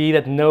can see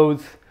that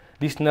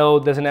this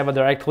node doesn't have a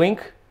direct link,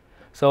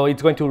 so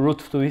it's going to route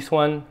to this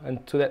one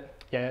and to that.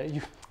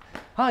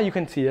 Yeah, you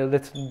can see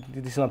this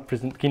is not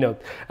present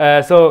keynote.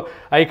 So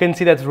I can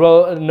see that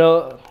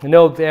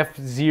node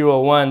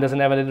F01 doesn't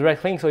have a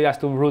direct link, so it has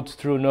to route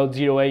through node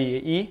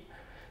 0AE.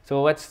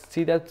 So let's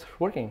see that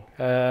working.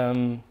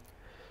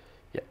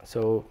 Yeah,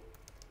 so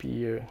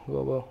peer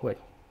global. Wait,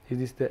 is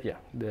this the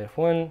the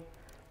F1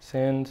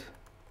 send?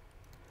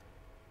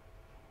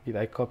 Did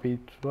I copy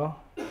it well?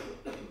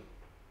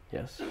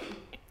 Yes.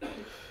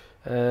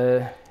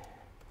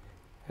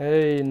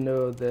 I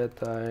know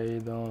that I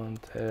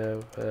don't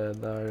have a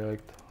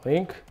direct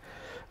link,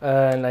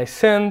 and I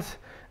send,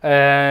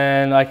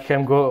 and I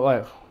can go.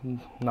 Well,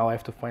 now I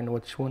have to find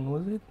which one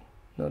was it.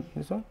 Not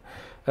this one.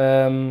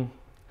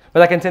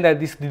 But I can say that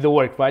this did the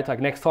work, right? Like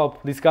next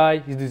hop, this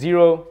guy is the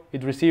 0.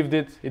 It received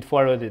it. It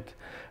forwarded it.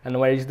 And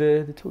where is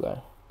the 2 guy?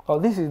 Oh,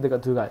 this is the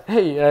 2 guy.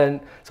 Hey, and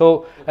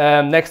so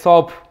next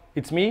hop,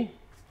 it's me.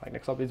 Like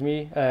next hop is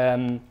me.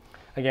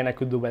 Again, I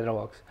could do better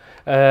logs.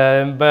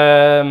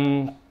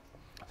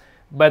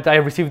 But I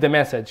received the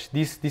message.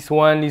 This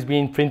one is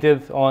being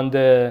printed on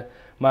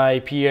my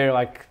peer,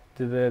 like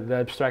the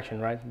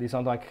abstraction, right? This is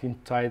not like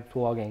inside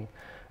logging.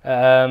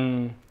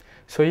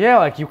 So yeah,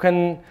 like you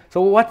can.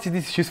 So what is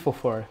this useful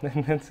for?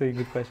 That's a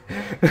good question.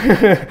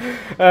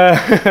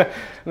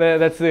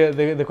 That's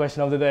the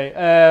question of the day.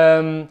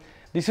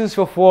 This is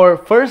useful for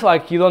first,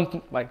 like you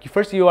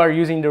are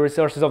using the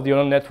resources of the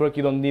own network.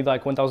 You don't need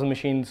like 1,000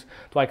 machines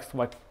to like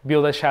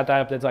build a chat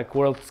app that's like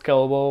world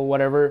scalable,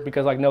 whatever.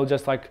 Because like no,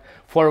 just like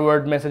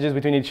forward messages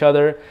between each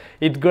other.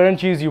 It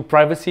guarantees you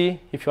privacy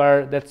if you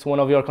are. That's one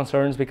of your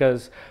concerns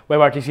because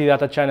WebRTC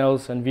data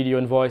channels and video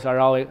and voice are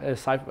all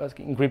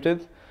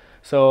encrypted.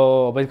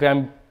 So basically,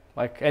 I'm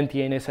like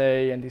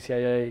anti-NSA,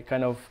 anti-CIA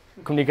kind of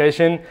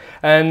communication.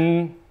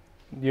 And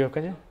do you have a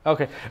question?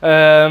 Okay.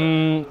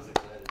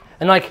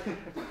 And like,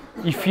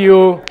 if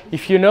you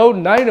know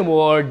Dynamo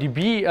or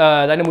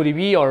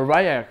DynamoDB or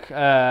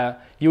Ryak,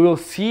 you will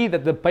see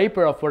that the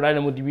paper for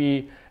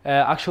DynamoDB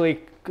actually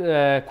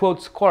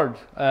quotes code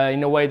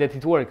in a way that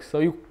it works. So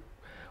you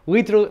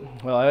literally,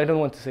 well, I don't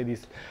want to say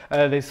this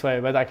this way,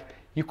 but like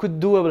you could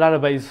do a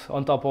database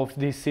on top of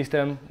this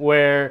system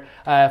where,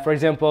 for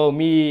example,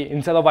 me,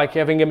 instead of like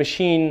having a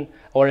machine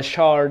or a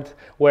shard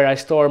where I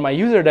store my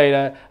user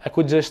data, I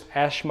could just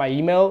hash my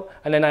email,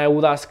 and then I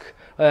would ask,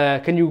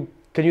 can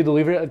you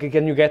deliver?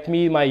 Can you get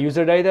me my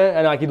user data?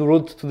 And I could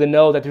route to the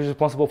node that is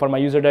responsible for my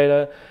user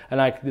data,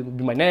 and it would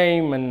be my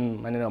name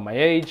and my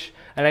age,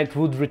 and it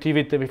would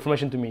retrieve the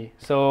information to me.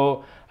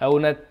 So I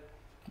would not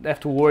have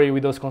to worry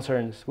with those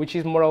concerns, which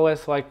is more or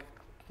less like,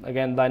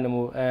 again,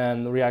 Dynamo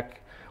and React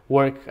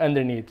work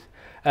underneath.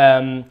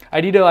 I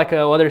did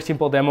other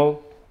simple demo,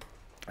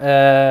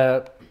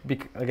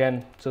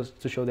 again, just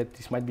to show that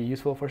this might be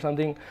useful for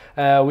something,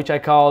 which I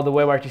call the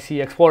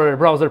WebRTC Explorer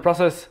browser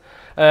process.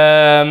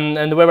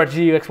 And the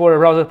WebRTC Explorer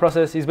browser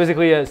process is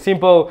basically a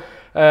simple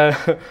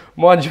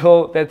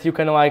module that you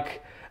can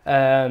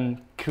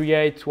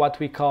create what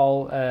we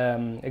call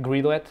a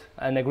gridlet.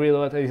 And a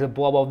gridlet is a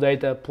blob of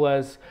data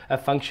plus a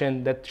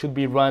function that should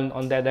be run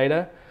on that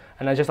data.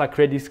 And I just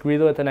create this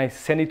gridlet and I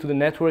send it to the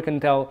network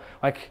and tell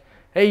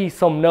hey,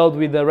 some node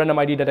with a random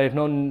ID that I've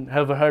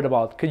never heard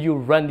about, could you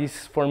run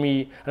this for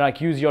me and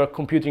use your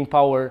computing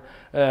power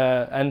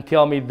and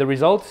tell me the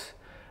results?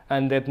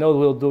 And that node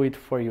will do it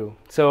for you.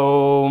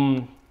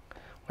 So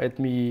let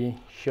me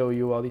show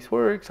you how this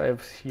works. I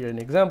have here an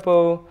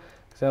example.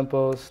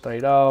 Examples, try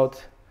it out.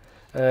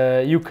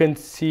 You can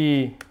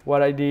see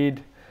what I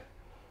did.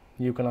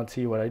 You cannot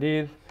see what I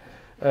did.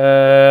 You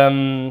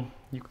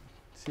can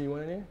see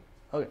what I did?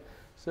 Okay.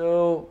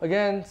 So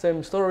again,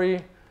 same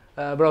story.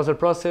 Browser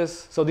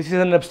process. So this is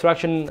an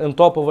abstraction on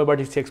top of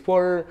WebRTC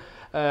Explorer.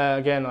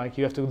 Again,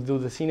 you have to do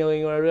the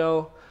signaling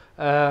URL.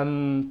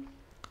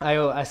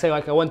 I say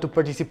I want to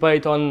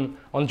participate on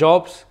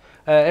jobs.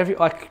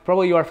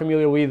 Probably you are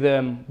familiar with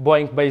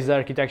Boeing-based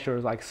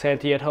architectures like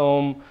SETI at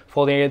home,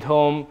 Folding at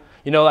home.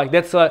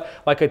 That's a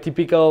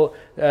typical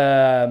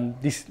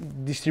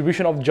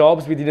distribution of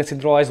jobs within a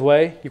centralized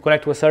way. You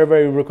connect to a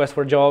server, you request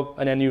for a job,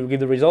 and then you give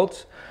the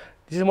results.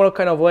 This is more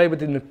kind of way,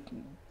 but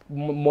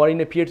more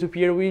in a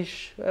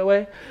peer-to-peer-ish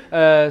way,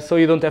 so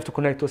you don't have to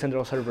connect to a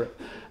central server.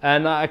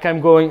 And I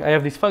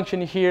have this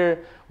function here,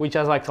 which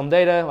has some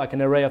data,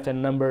 an array of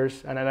 10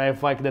 numbers, and then I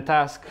have the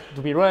task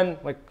to be run,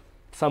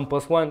 sum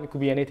plus 1, it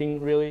could be anything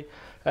really.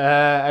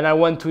 And I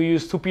want to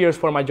use 2 peers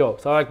for my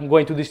job, so I'm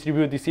going to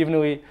distribute this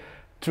evenly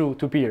through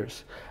 2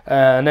 peers.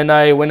 And then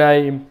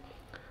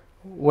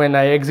when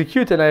I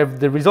execute and I have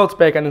the results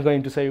back, I'm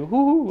going to say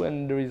woohoo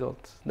and the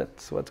results.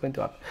 That's what's going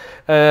to happen.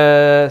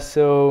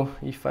 So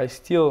if I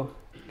still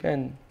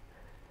can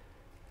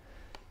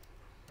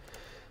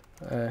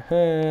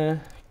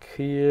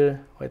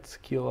here, let's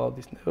kill all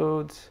these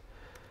nodes.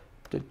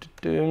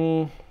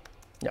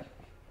 Yeah.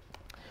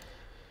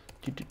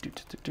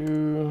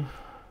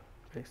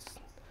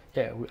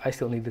 yeah, I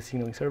still need the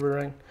signaling server,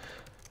 right?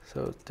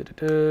 So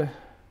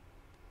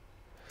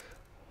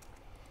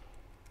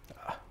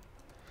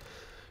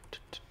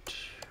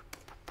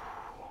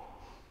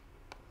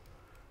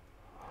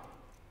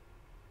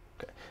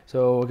okay.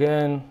 So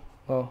again,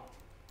 well,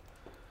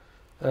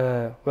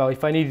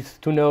 if I need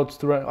 2 nodes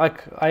to run,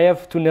 like I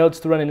have 2 nodes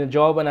to run in a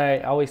job, and I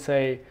always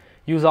say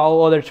use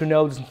all other 2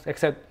 nodes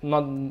except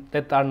not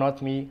that are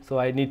not me. So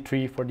I need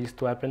 3 for this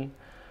to happen,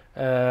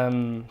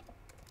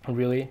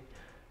 really.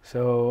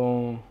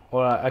 So,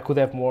 or I could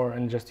have more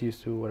and just use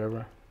 2,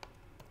 whatever.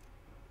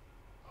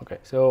 Okay,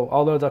 so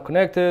all nodes are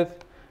connected.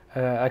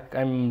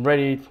 I'm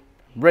ready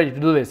to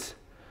do this.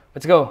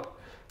 Let's go.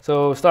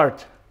 So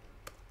start.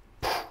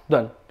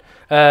 Done.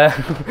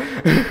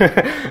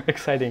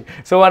 Exciting.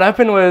 So what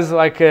happened was,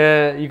 like,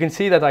 you can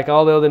see that like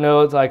all the other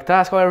nodes, like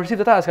task, I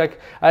received a task, like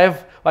I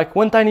have like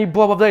one tiny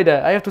blob of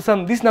data. I have to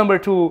sum this number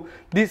to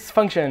this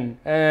function,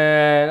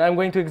 and I'm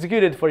going to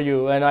execute it for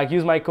you, and like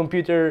use my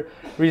computer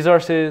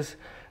resources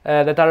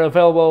that are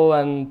available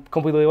and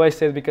completely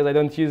wasted because I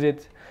don't use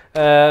it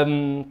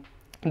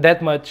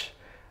that much.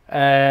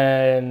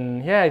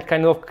 And yeah, it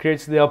kind of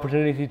creates the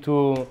opportunity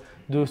to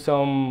do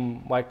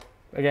some, like,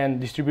 again,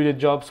 distributed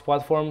jobs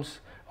platforms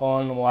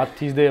on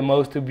what is the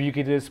most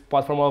ubiquitous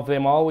platform of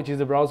them all, which is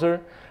the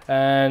browser.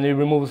 And it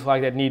removes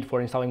like that need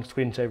for installing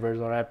screensavers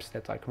or apps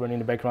that like run in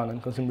the background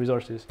and consume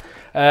resources.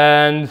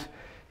 And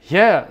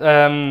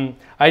yeah,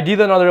 I did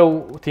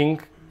another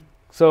thing.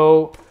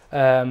 So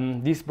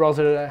this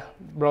browser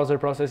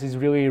process is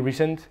really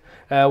recent.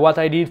 What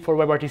I did for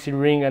WebRTC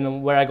Ring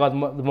and where I got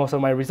most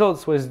of my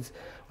results was,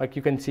 like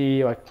you can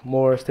see, like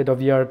more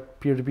state-of-the-art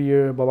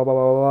peer-to-peer, blah, blah, blah,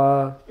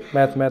 blah,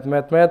 blah,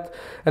 math.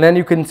 And then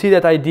you can see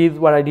that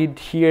what I did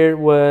here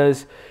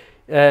was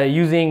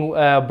using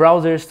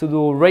browsers to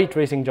do ray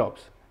tracing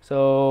jobs.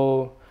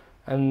 So,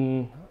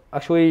 and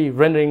actually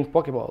rendering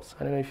Pokeballs.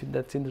 I don't know if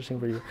that's interesting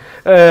for you.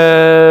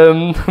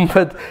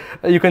 But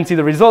you can see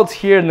the results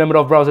here, the number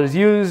of browsers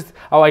used,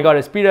 how I got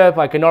a speed up.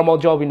 Like a normal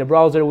job in the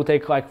browser would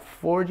take like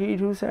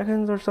 42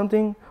 seconds or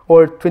something,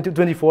 or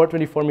 24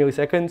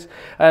 milliseconds.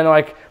 And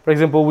like, for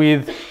example,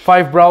 with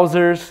 5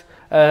 browsers,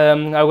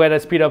 I got a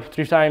speed up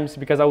 3 times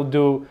because I would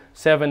do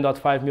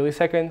 7.5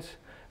 milliseconds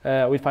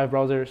with 5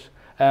 browsers.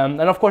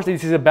 And of course,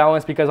 this is a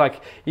balance because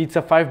like it's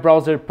a 5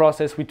 browser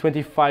process with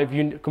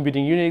 25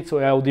 computing units. So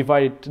I'll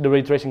divide the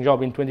ray tracing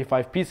job in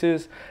 25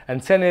 pieces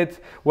and send it.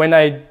 When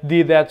I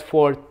did that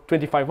for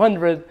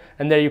 2500,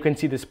 and there you can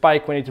see the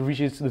spike when it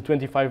reaches the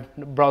 25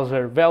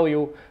 browser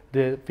value,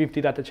 the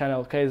 50 data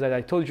channel case that I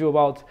told you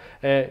about,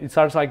 it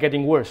starts like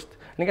getting worse.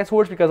 And it gets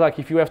worse because like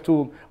if you have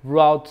to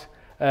route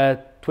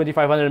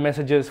 2500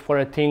 messages for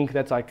a thing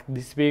that's like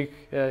this big,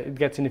 it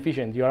gets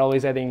inefficient. You're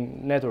always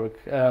adding network.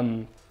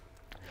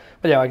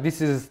 But yeah, like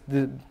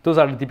those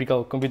are the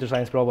typical computer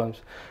science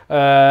problems.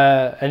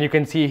 And you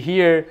can see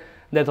here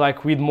that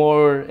like with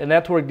more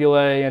network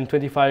delay and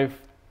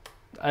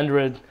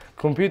 2500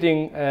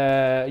 computing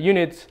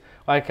units,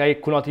 like I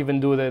could not even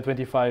do the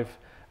 25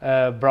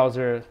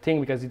 browser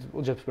thing because it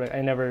will just break. I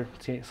never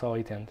saw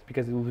it end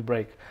because it will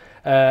break.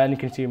 And you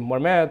can see more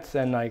maths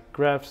and like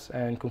graphs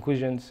and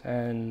conclusions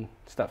and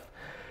stuff.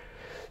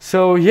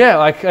 So yeah,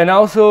 like, and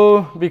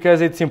also because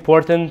it's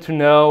important to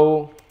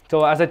know.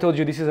 So as I told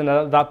you, this is an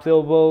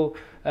adaptable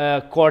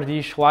core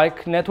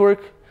dish-like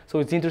network. So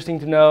it's interesting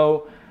to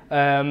know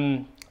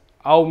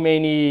how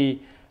many,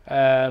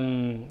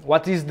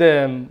 what is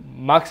the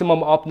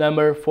maximum op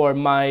number for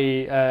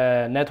my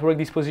network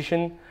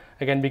disposition.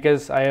 Again,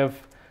 because I have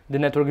the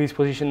network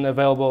disposition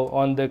available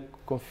on the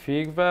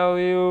config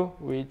value,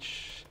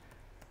 which,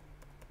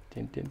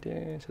 should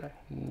I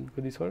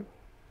go this way?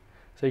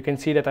 So you can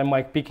see that I'm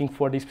like picking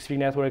for this specific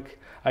network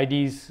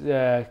IDs,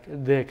 the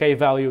K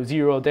value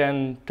 0,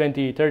 10,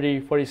 20, 30,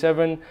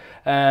 47,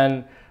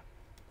 and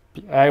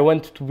I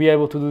want to be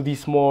able to do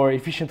this more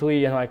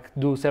efficiently and like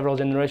do several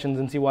generations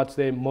and see what's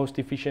the most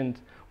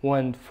efficient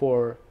one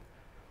for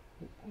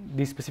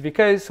this specific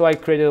case. So I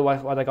created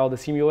what I call the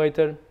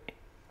simulator.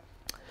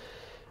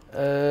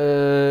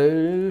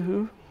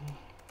 And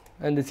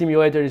the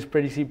simulator is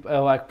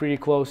pretty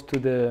close to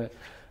the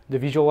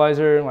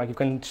visualizer. Like you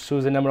can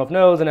choose a number of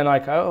nodes, and then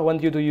like I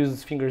want you to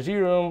use finger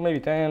 0, maybe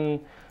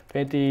 10,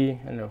 20,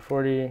 I don't know,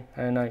 40,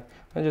 and like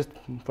just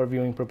for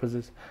viewing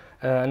purposes,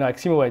 and like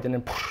simulate, and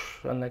then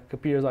and like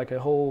appears like a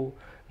whole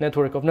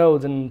network of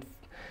nodes. And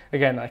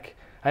again, like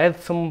I had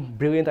some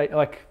brilliant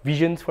like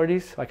visions for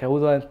this. Like I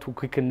would want to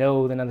click a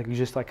node and then like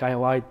just like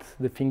highlight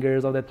the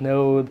fingers of that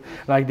node,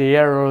 like the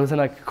arrows and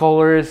like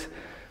colors.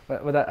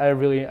 But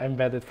I'm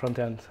bad at front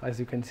end, as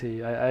you can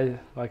see.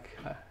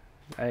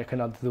 I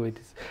cannot do it,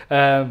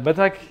 but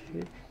like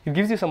it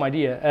gives you some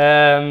idea,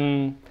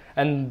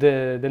 and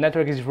the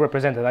network is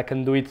represented. I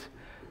can do it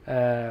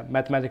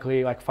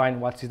mathematically, like find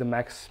what is the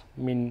max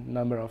min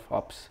number of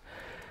hops,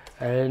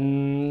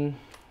 and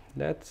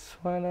that's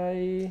what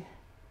I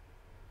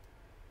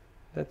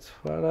had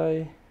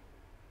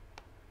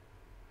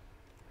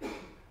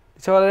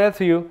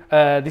for you.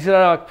 These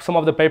are like some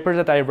of the papers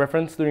that I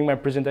referenced during my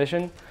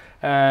presentation.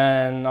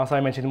 And also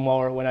I mentioned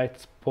more when I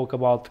spoke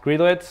about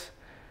gridlets,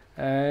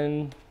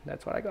 and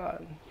that's what I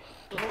got.